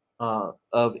y-intercept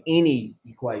of any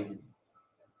equation?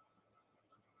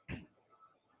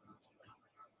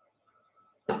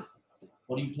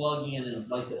 What do you plug in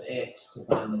place of x to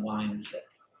find the y-intercept?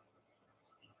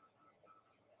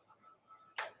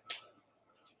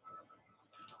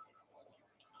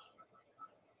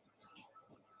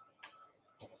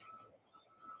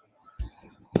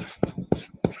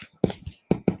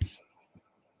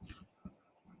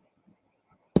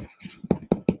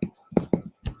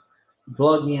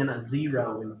 Plug in a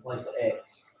 0 in the place of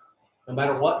x. No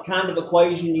matter what kind of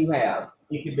equation you have,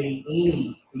 it could be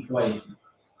any equation.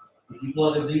 If you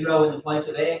plug a 0 in the place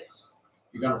of x,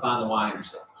 you're going to find the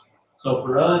y-intercept. So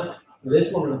for us, for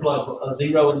this one, we're going to plug a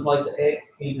 0 in the place of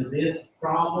x into this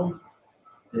problem.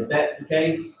 If that's the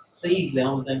case, c is the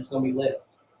only thing that's going to be left.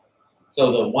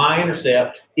 So the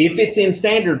y-intercept, if it's in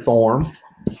standard form,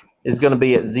 is going to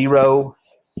be at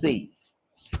 0c.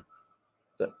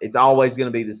 So it's always going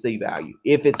to be the c value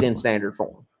if it's in standard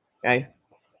form. Okay.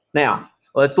 Now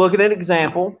let's look at an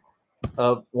example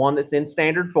of one that's in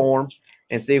standard form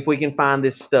and see if we can find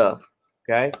this stuff.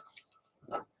 Okay.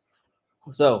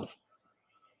 So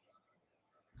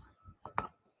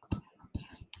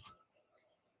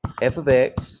f of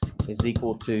x is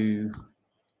equal to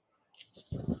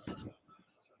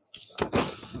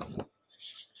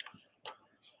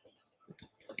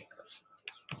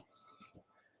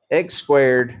x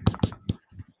squared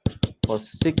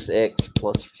plus 6x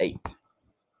plus 8.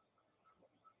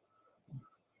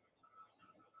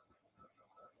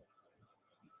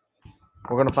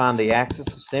 We're going to find the axis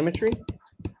of symmetry.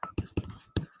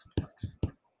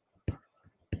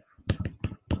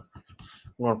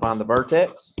 We're going to find the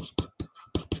vertex.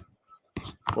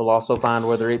 We'll also find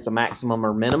whether it's a maximum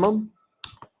or minimum.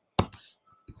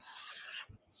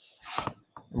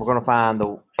 We're going to find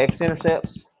the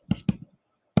x-intercepts,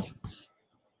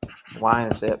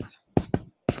 y-intercept,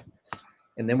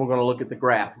 and then we're going to look at the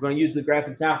graph. We're going to use the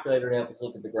graphic calculator to help us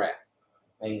look at the graph,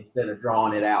 okay, instead of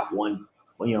drawing it out one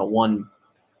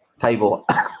table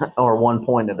or one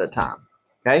point at a time.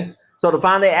 Okay, so to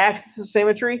find the axis of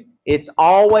symmetry, it's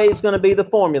always going to be the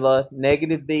formula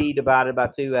negative b divided by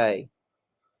 2a.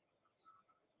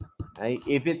 Okay,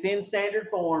 if it's in standard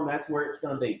form, that's where it's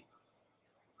going to be.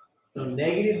 So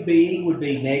negative b would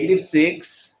be negative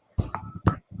 6.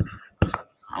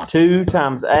 2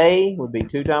 times a would be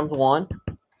 2 times 1.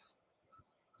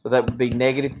 So that would be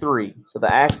negative 3. So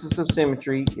the axis of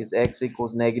symmetry is x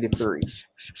equals negative 3.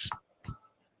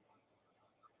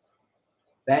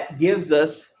 That gives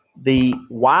us the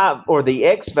y or the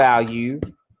x value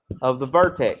of the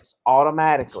vertex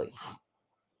automatically.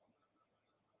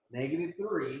 Negative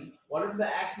 3, whatever the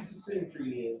axis of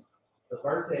symmetry is, the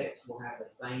vertex will have the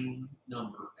same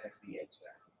number as the x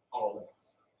value, always.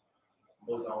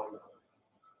 Those always.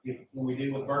 When we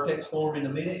do with vertex form in a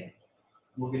minute,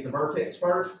 we'll get the vertex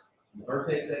first, The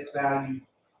vertex x value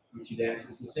gets you the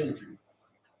axis of symmetry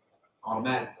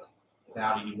automatically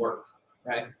without any work.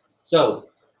 Okay? So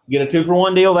you get a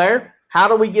 2-for-1 deal there. How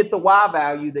do we get the y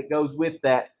value that goes with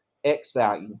that x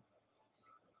value?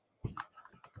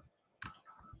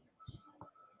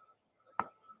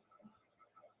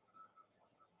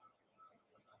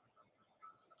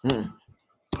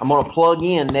 I'm going to plug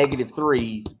in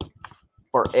 -3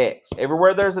 for x.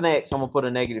 Everywhere there's an x, I'm going to put a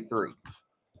 -3.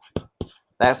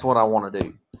 That's what I want to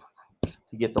do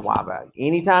to get the y value.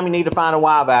 Anytime you need to find a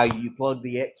y value, you plug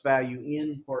the x value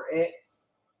in for x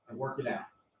and work it out.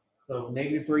 So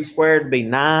 -3 squared would be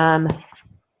 9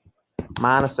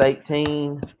 minus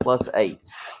 18 plus 8.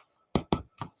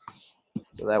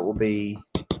 So that will be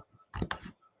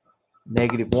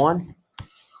 -1.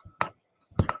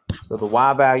 So the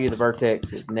y value of the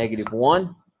vertex is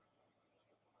 -1.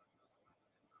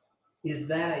 Is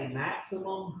that a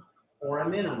maximum or a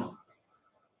minimum?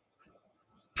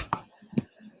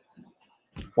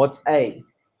 What's A?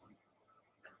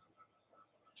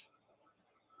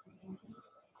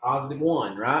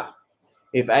 +1, right?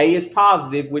 If A is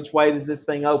positive, which way does this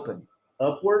thing open?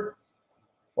 Upward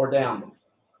or downward?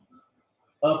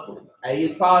 Upward. A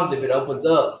is positive, it opens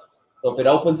up. So if it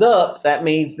opens up, that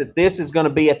means that this is going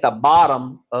to be at the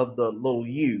bottom of the little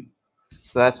U.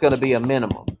 So that's going to be a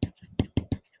minimum.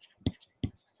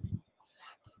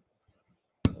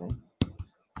 Okay.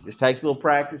 Just takes a little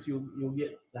practice. You'll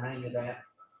get the hang of that.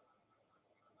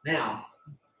 Now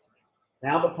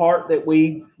the part that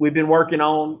we've been working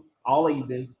on all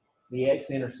evening, the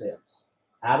x-intercepts.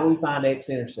 How do we find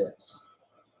x-intercepts?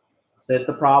 Set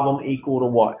the problem equal to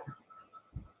what?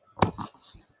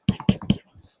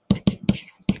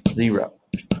 0.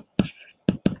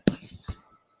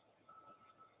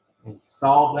 And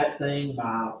solve that thing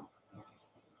by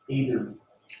either,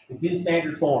 it's in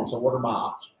standard form, so what are my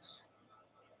options?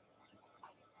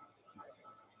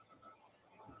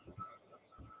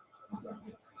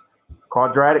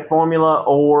 Quadratic formula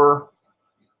or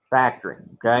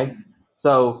factoring, okay?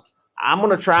 So I'm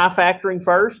going to try factoring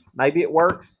first. Maybe it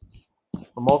works.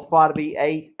 We'll multiply to be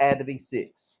 8, add to be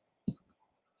 6.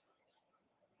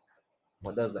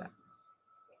 What does that?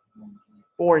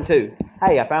 4 and 2.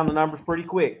 Hey, I found the numbers pretty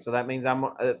quick, so that means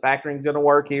factoring is going to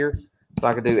work here. So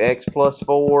I could do x plus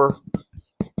 4,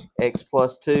 x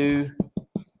plus 2.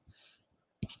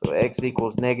 So x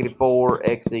equals -4,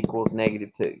 x equals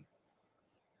 -2.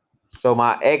 So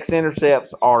my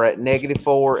x-intercepts are at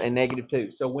 -4 and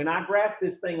 -2. So when I graph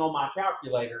this thing on my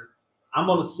calculator, I'm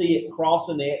going to see it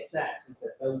crossing the x-axis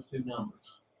at those two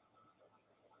numbers.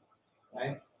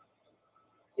 Okay?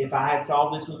 If I had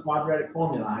solved this with quadratic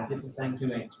formula, I'd get the same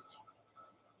two answers.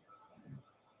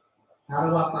 How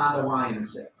do I find a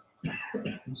y-intercept?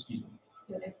 Excuse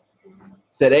me.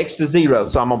 Set x to 0.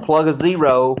 So I'm going to plug a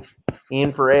 0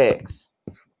 in for x.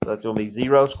 So that's going to be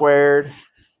 0 squared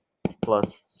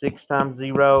plus 6 times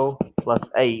 0 plus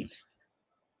 8.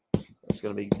 It's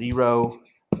going to be 0,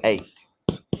 8.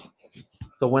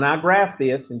 So when I graph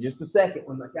this in just a second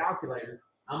with my calculator,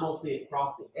 I'm going to see it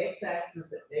cross the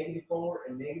x-axis at -4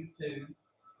 and -2.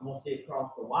 I'm going to see it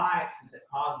cross the y-axis at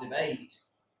 +8.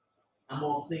 I'm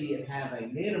going to see it have a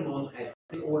minimum at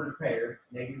this ordered pair,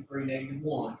 -3,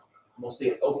 -1. I'm going to see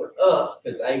it open up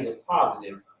because A was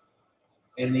positive.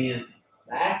 And then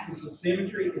the axis of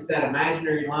symmetry is that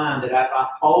imaginary line that if I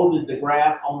folded the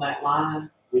graph on that line,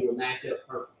 we would match up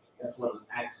perfectly. That's what an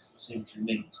axis of symmetry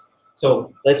means.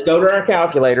 So let's go to our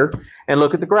calculator and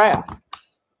look at the graph.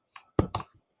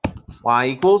 Y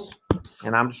equals,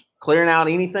 and I'm just clearing out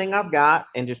anything I've got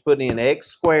and just putting in x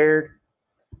squared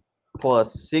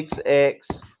plus 6x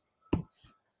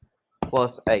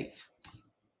plus 8.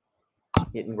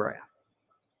 Hitting graph.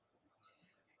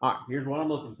 All right, here's what I'm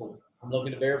looking for. I'm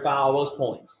looking to verify all those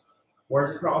points.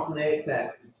 Where's it crossing the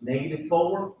x-axis?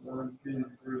 -4, 1, 2,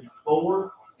 3,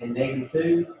 4, and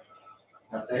 -2,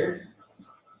 right there.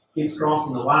 It's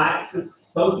crossing the y-axis. It's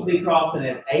supposed to be crossing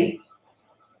at 8.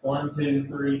 1, 2,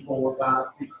 3, 4, 5,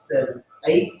 6, 7,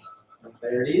 8. Right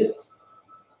there it is.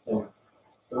 So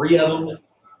 3 of them.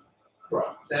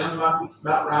 Sounds like it's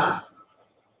about right.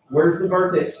 Where's the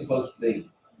vertex supposed to be?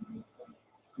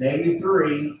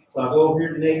 -3. So I go over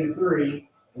here to -3,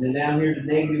 and then down here to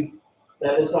negative.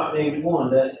 That looks like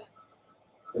 -1, doesn't it?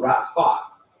 It's the right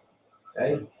spot.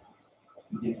 Okay.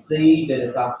 You can see that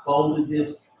if I folded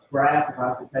this graph, if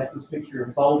I could take this picture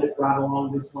and fold it right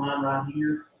along this line right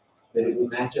here, that it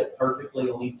would match up perfectly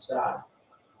on each side.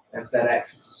 That's that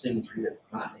axis of symmetry that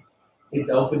we're finding. It's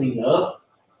opening up.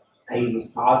 A was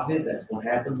positive. That's what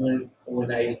happens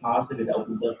when A is positive. It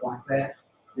opens up like that.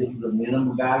 This is a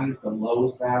minimum value. It's the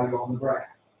lowest value on the graph.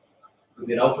 If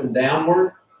it opened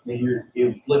downward, then it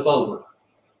would flip over,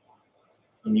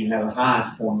 and you'd have the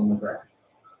highest point on the graph.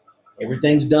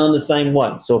 Everything's done the same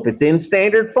way. So if it's in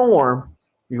standard form,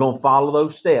 you're going to follow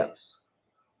those steps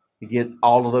to get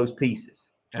all of those pieces.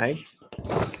 Okay?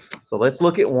 So let's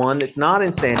look at one that's not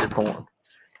in standard form.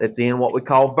 That's in what we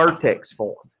call vertex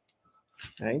form.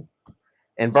 Okay?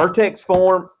 And vertex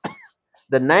form,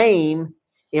 the name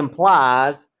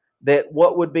implies that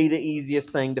what would be the easiest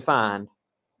thing to find?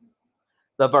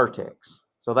 The vertex.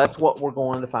 So that's what we're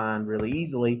going to find really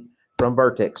easily from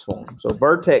vertex form. So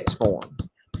vertex form,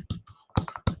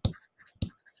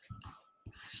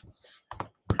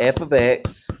 f of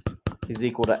x is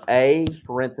equal to a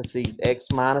parentheses x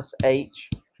minus h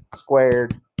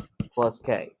squared plus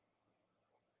k.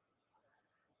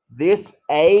 This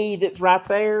a that's right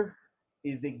there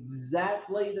is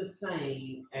exactly the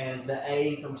same as the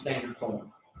a from standard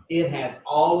form. It has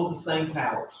all of the same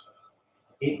powers.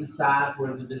 It decides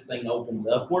whether this thing opens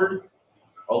upward,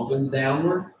 opens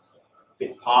downward. If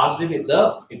it's positive, it's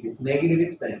up. If it's negative,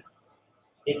 it's down.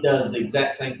 It does the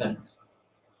exact same things.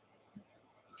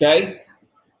 Okay?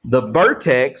 The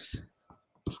vertex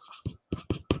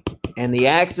and the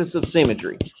axis of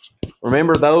symmetry.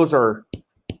 Remember, those are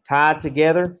tied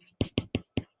together.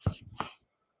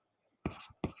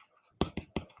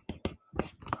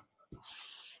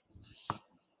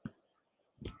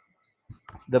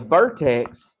 The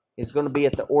vertex is going to be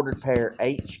at the ordered pair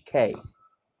HK.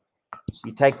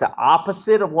 You take the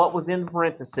opposite of what was in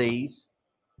parentheses,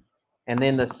 and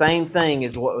then the same thing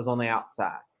is what was on the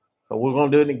outside. So we're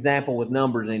going to do an example with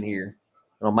numbers in here.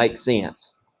 It'll make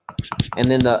sense. And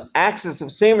then the axis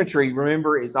of symmetry,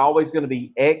 remember, is always going to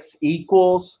be x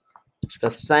equals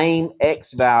the same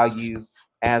x value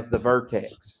as the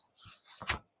vertex.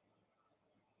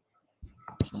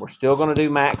 We're still going to do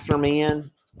max or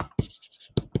min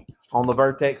on the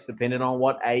vertex, depending on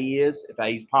what A is. If A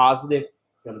is positive,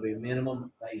 it's going to be a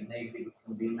minimum. If A is negative, it's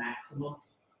going to be a maximum.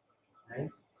 Okay.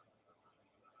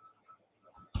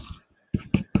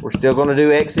 We're still going to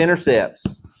do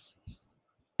x-intercepts.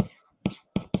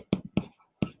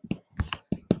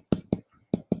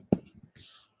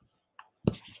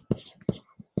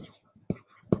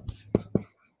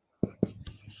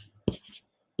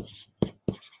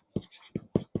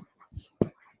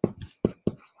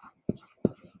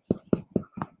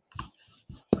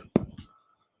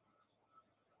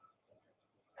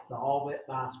 Solve it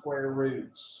by square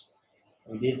roots.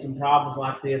 We did some problems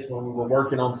like this when we were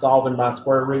working on solving by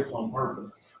square roots on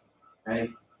purpose. Okay,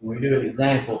 when we do an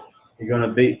example,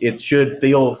 it should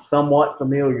feel somewhat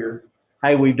familiar.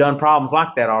 Hey, we've done problems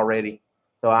like that already,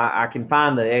 so I can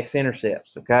find the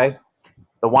x-intercepts. Okay,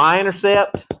 the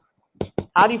y-intercept.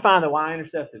 How do you find the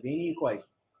y-intercept of any equation?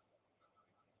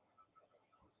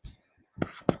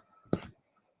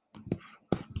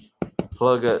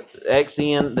 Plug a x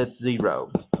in that's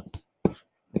 0.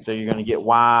 And so you're going to get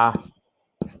y.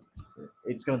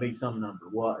 It's going to be some number.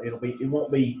 Well, it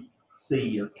won't be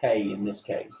c or k in this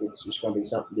case. It's just going to be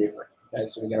something different. Okay,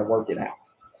 so we got to work it out.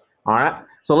 All right.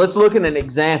 So let's look at an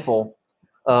example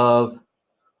of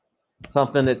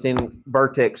something that's in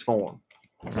vertex form.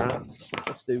 All right.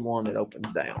 Let's do one that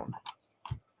opens down.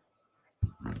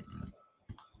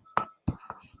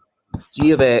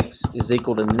 G of x is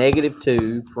equal to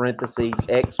 -2 parentheses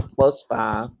x plus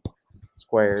 5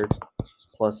 squared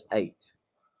plus 8.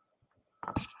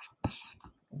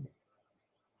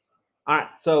 All right,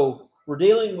 so we're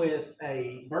dealing with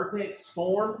a vertex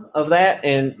form of that,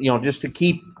 and just to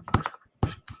keep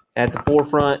at the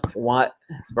forefront what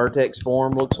vertex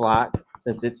form looks like,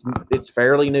 since it's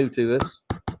fairly new to us.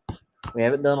 We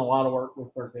haven't done a lot of work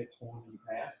with vertex form in the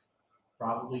past.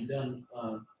 Probably done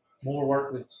more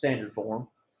work with standard form.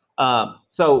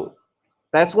 So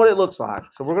that's what it looks like.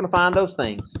 So we're going to find those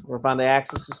things. We're going to find the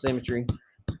axis of symmetry.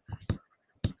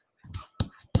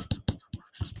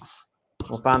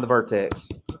 We'll find the vertex.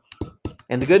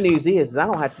 And the good news is I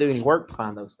don't have to do any work to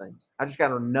find those things. I just got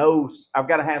to know. I've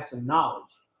got to have some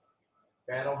knowledge.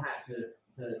 Okay? I don't have to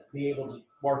be able to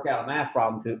work out a math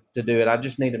problem to do it. I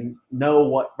just need to know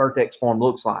what vertex form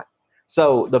looks like.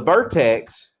 So the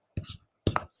vertex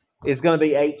is going to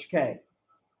be HK.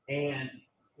 And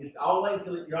you're always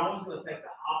going to take the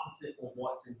opposite of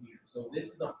what's in here. So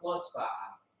this is a +5.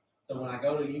 So when I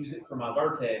go to use it for my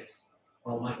vertex,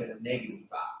 I'll make it a -5.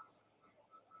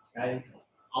 Okay?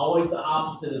 Always the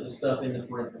opposite of the stuff in the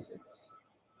parentheses.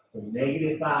 So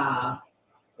 -5,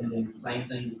 and then the same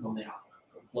thing that's on the outside.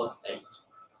 So +8.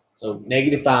 So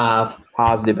 -5,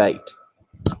 +8.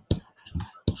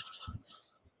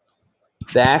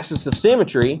 The axis of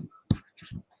symmetry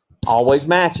always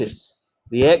matches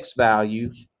the x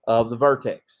value of the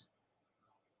vertex.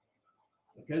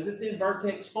 because it's in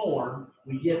vertex form,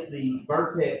 we get the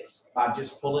vertex by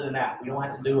just pulling it out. We don't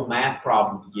have to do a math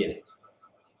problem to get it.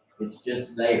 It's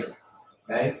just there,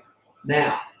 okay?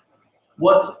 Now,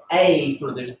 what's A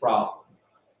for this problem?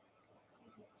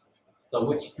 So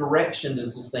which direction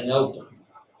does this thing open?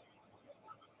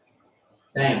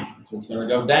 Down. So it's going to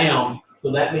go down.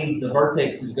 So that means the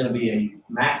vertex is going to be a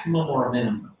maximum or a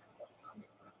minimum?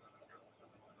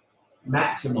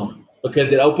 Maximum.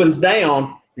 Because it opens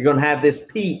down, you're going to have this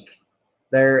peak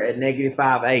there at negative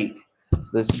 5, 8. So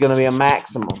this is going to be a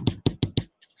maximum.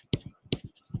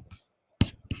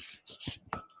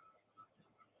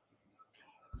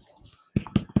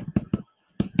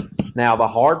 Now the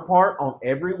hard part on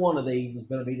every one of these is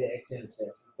going to be the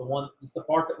x-intercepts. It's the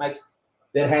part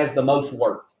that has the most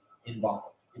work involved.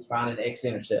 Is finding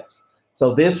x-intercepts.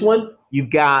 So this one, you've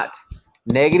got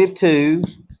negative 2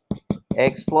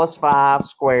 x plus 5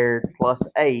 squared plus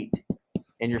 8,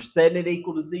 and you're setting it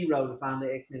equal to 0 to find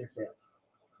the x-intercepts.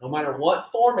 No matter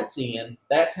what form it's in,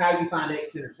 that's how you find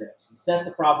x-intercepts. You set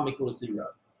the problem equal to 0.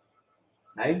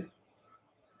 Okay?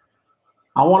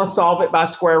 I want to solve it by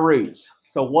square roots.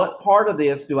 So what part of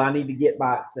this do I need to get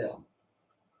by itself?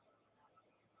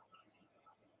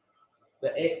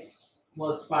 The x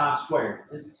plus 5 squared.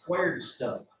 This is squared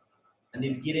stuff. I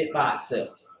need to get it by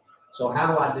itself. So how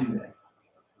do I do that?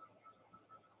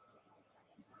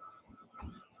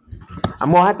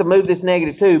 I'm going to have to move this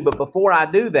negative 2, but before I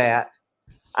do that,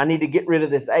 I need to get rid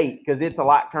of this 8 because it's a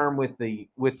like term with the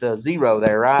 0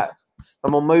 there, right? So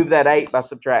I'm going to move that 8 by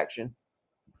subtraction.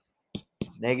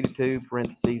 Negative 2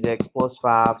 parentheses x plus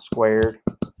 5 squared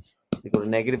is equal to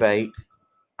negative 8.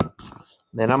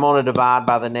 Then I'm going to divide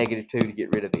by the negative 2 to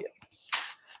get rid of it.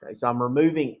 Okay, so I'm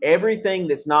removing everything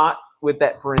that's not with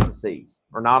that parentheses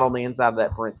or not on the inside of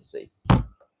that parenthesis.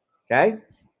 Okay?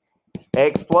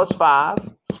 X plus 5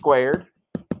 squared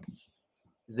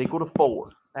is equal to 4.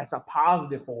 That's a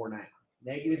positive 4 now.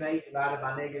 Negative 8 divided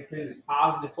by negative 2 is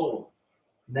positive 4.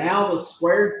 Now the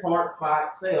squared part by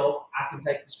itself, I can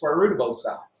take the square root of both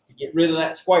sides to get rid of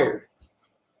that squared.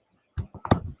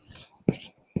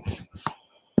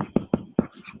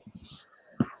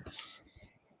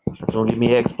 That's going to give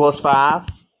me x plus 5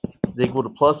 is equal to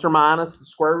plus or minus the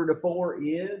square root of 4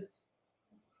 is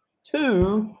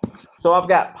 2. So I've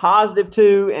got positive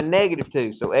 2 and negative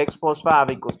 2. So x plus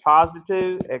 5 equals positive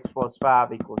 2. X plus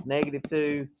 5 equals negative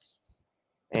 2.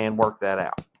 And work that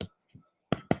out.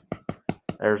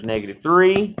 There's negative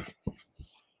 3.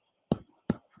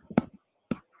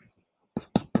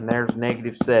 And there's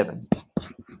negative 7.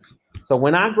 So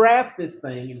when I graph this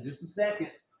thing in just a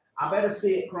second, I better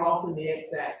see it crossing the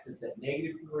x-axis at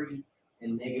negative 3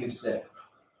 and negative 7.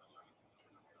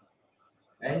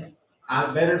 Okay?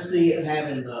 I better see it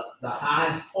having the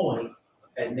highest point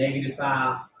at negative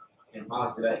 5 and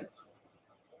positive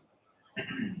 8.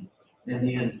 And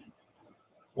then,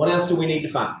 what else do we need to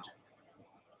find?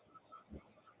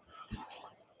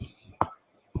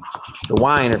 The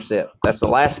y-intercept. That's the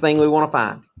last thing we want to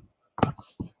find.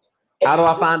 How do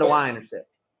I find a y-intercept?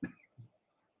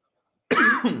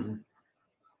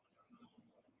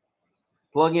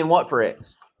 Plug in what for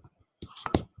x?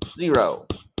 0.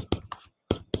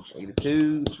 Negative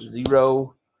 2,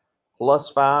 0, plus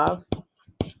 5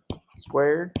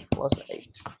 squared plus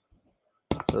 8.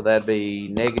 So that'd be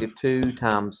negative 2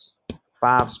 times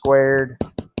 5 squared.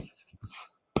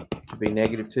 Would be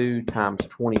negative 2 times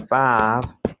 25.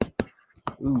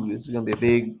 Ooh, this is going to be a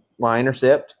big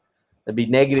y-intercept. That'd be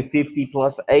negative 50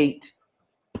 plus 8,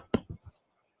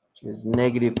 which is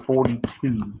negative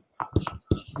 42.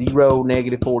 0,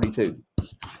 negative 42.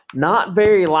 Not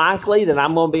very likely that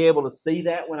I'm going to be able to see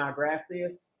that when I graph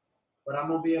this, but I'm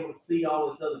going to be able to see all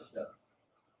this other stuff.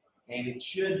 And I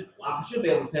should be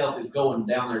able to tell if it's going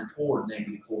down there toward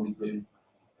negative 42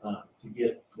 to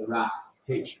get the right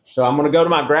picture. So I'm going to go to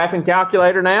my graphing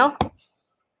calculator now.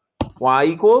 Y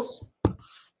equals,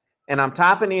 and I'm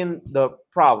typing in the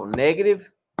problem.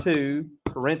 Negative 2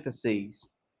 parentheses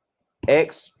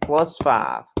x plus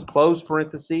 5 close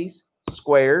parentheses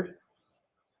squared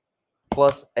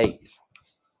plus 8.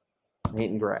 I'm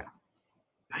hitting graph.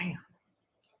 Bam.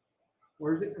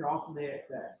 Where's it crossing the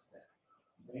x-axis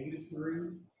at? Negative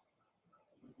 3,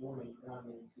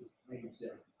 negative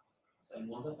 7. Same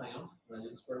ones I found. Run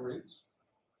in square roots.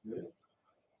 Good.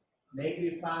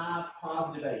 Negative 5,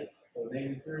 positive 8. So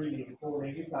negative 3, negative 4,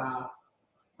 negative 5,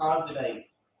 positive 8.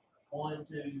 1,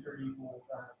 2, 3, 4,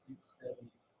 5, 6, 7,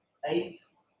 8.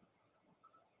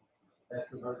 That's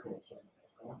the vertical shape.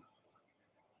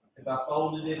 If I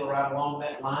folded it right along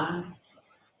that line,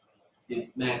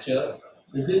 it'd match up.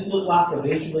 Does this look like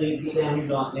eventually it'd get down here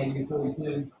to like negative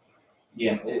 42?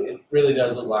 Yeah, it really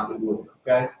does look like it would,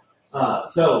 okay?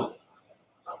 So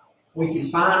we can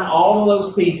find all of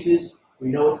those pieces. We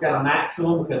know it's got a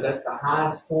maximum because that's the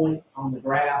highest point on the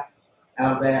graph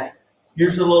out of that.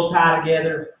 Here's a little tie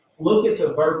together. Look at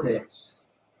the vertex.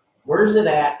 Where's it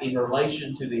at in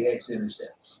relation to the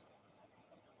x-intercepts?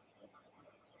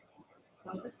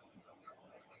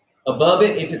 Above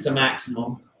it if it's a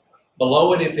maximum,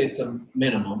 below it if it's a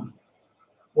minimum.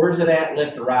 Where's it at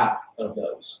left or right of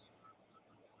those?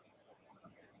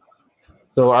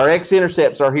 So our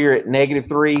x-intercepts are here at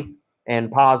 -3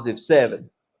 and +7.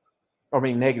 I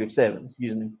mean -7,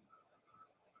 excuse me.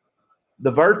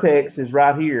 The vertex is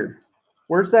right here.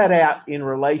 Where's that at in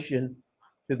relation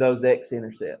to those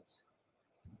x-intercepts?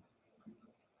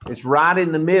 It's right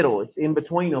in the middle. It's in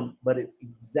between them, but it's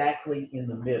exactly in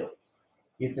the middle.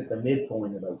 It's at the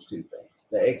midpoint of those two things.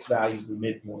 The x value is the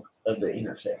midpoint of the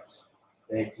intercepts,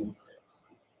 the x-intercepts.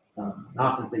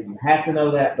 Not that you have to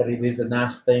know that, but it is a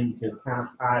nice thing to kind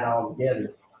of tie it all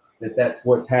together, that's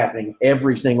what's happening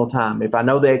every single time. If I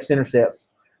know the x-intercepts,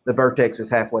 the vertex is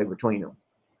halfway between them.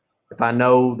 If I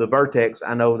know the vertex,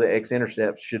 I know the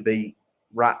x-intercepts should be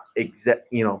right,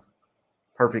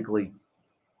 perfectly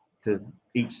to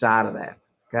each side of that,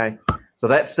 okay? So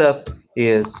that stuff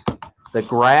is the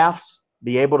graphs.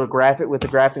 Be able to graph it with the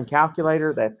graphing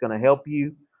calculator. That's going to help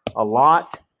you a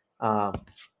lot.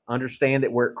 Understand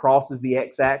that where it crosses the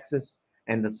x-axis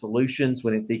and the solutions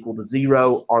when it's equal to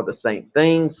 0 are the same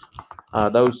things.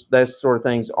 Those sort of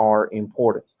things are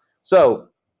important. So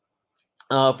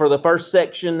for the first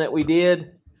section that we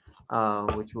did,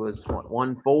 which was what,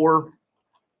 1-4.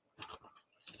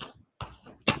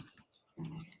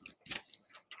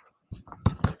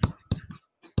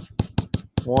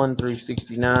 (1 through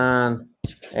 69,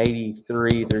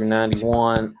 83 through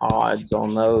 91, odds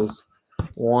on those.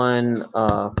 1,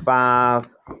 5, I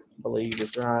believe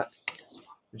is right,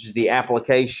 which is the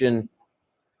application.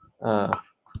 1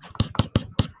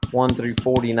 through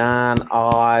 49,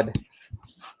 odd.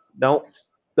 Don't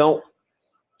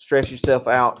stress yourself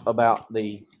out about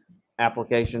the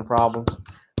application problems.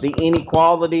 The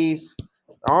inequalities,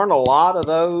 there aren't a lot of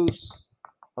those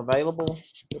available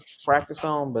to practice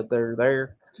on, but they're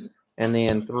there. And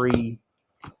then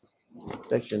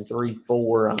section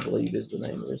 3-4, I believe is the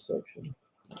name of this section.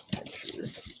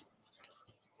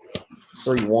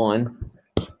 3-1,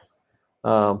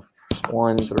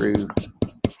 1 through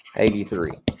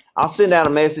 83. I'll send out a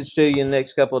message to you in the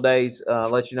next couple of days,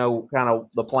 let you know kind of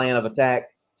the plan of attack.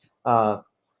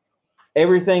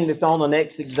 Everything that's on the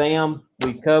next exam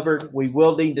we've covered. We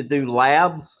will need to do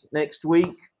labs next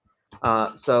week.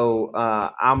 I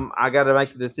got to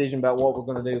make the decision about what we're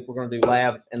going to do, if we're going to do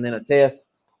labs and then a test,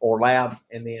 or labs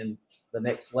and then the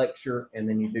next lecture, and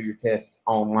then you do your test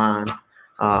online.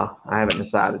 I haven't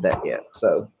decided that yet.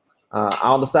 So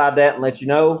I'll decide that and let you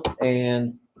know.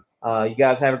 And you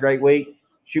guys have a great week.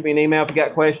 Shoot me an email if you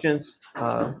got questions,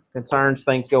 concerns,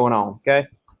 things going on. Okay.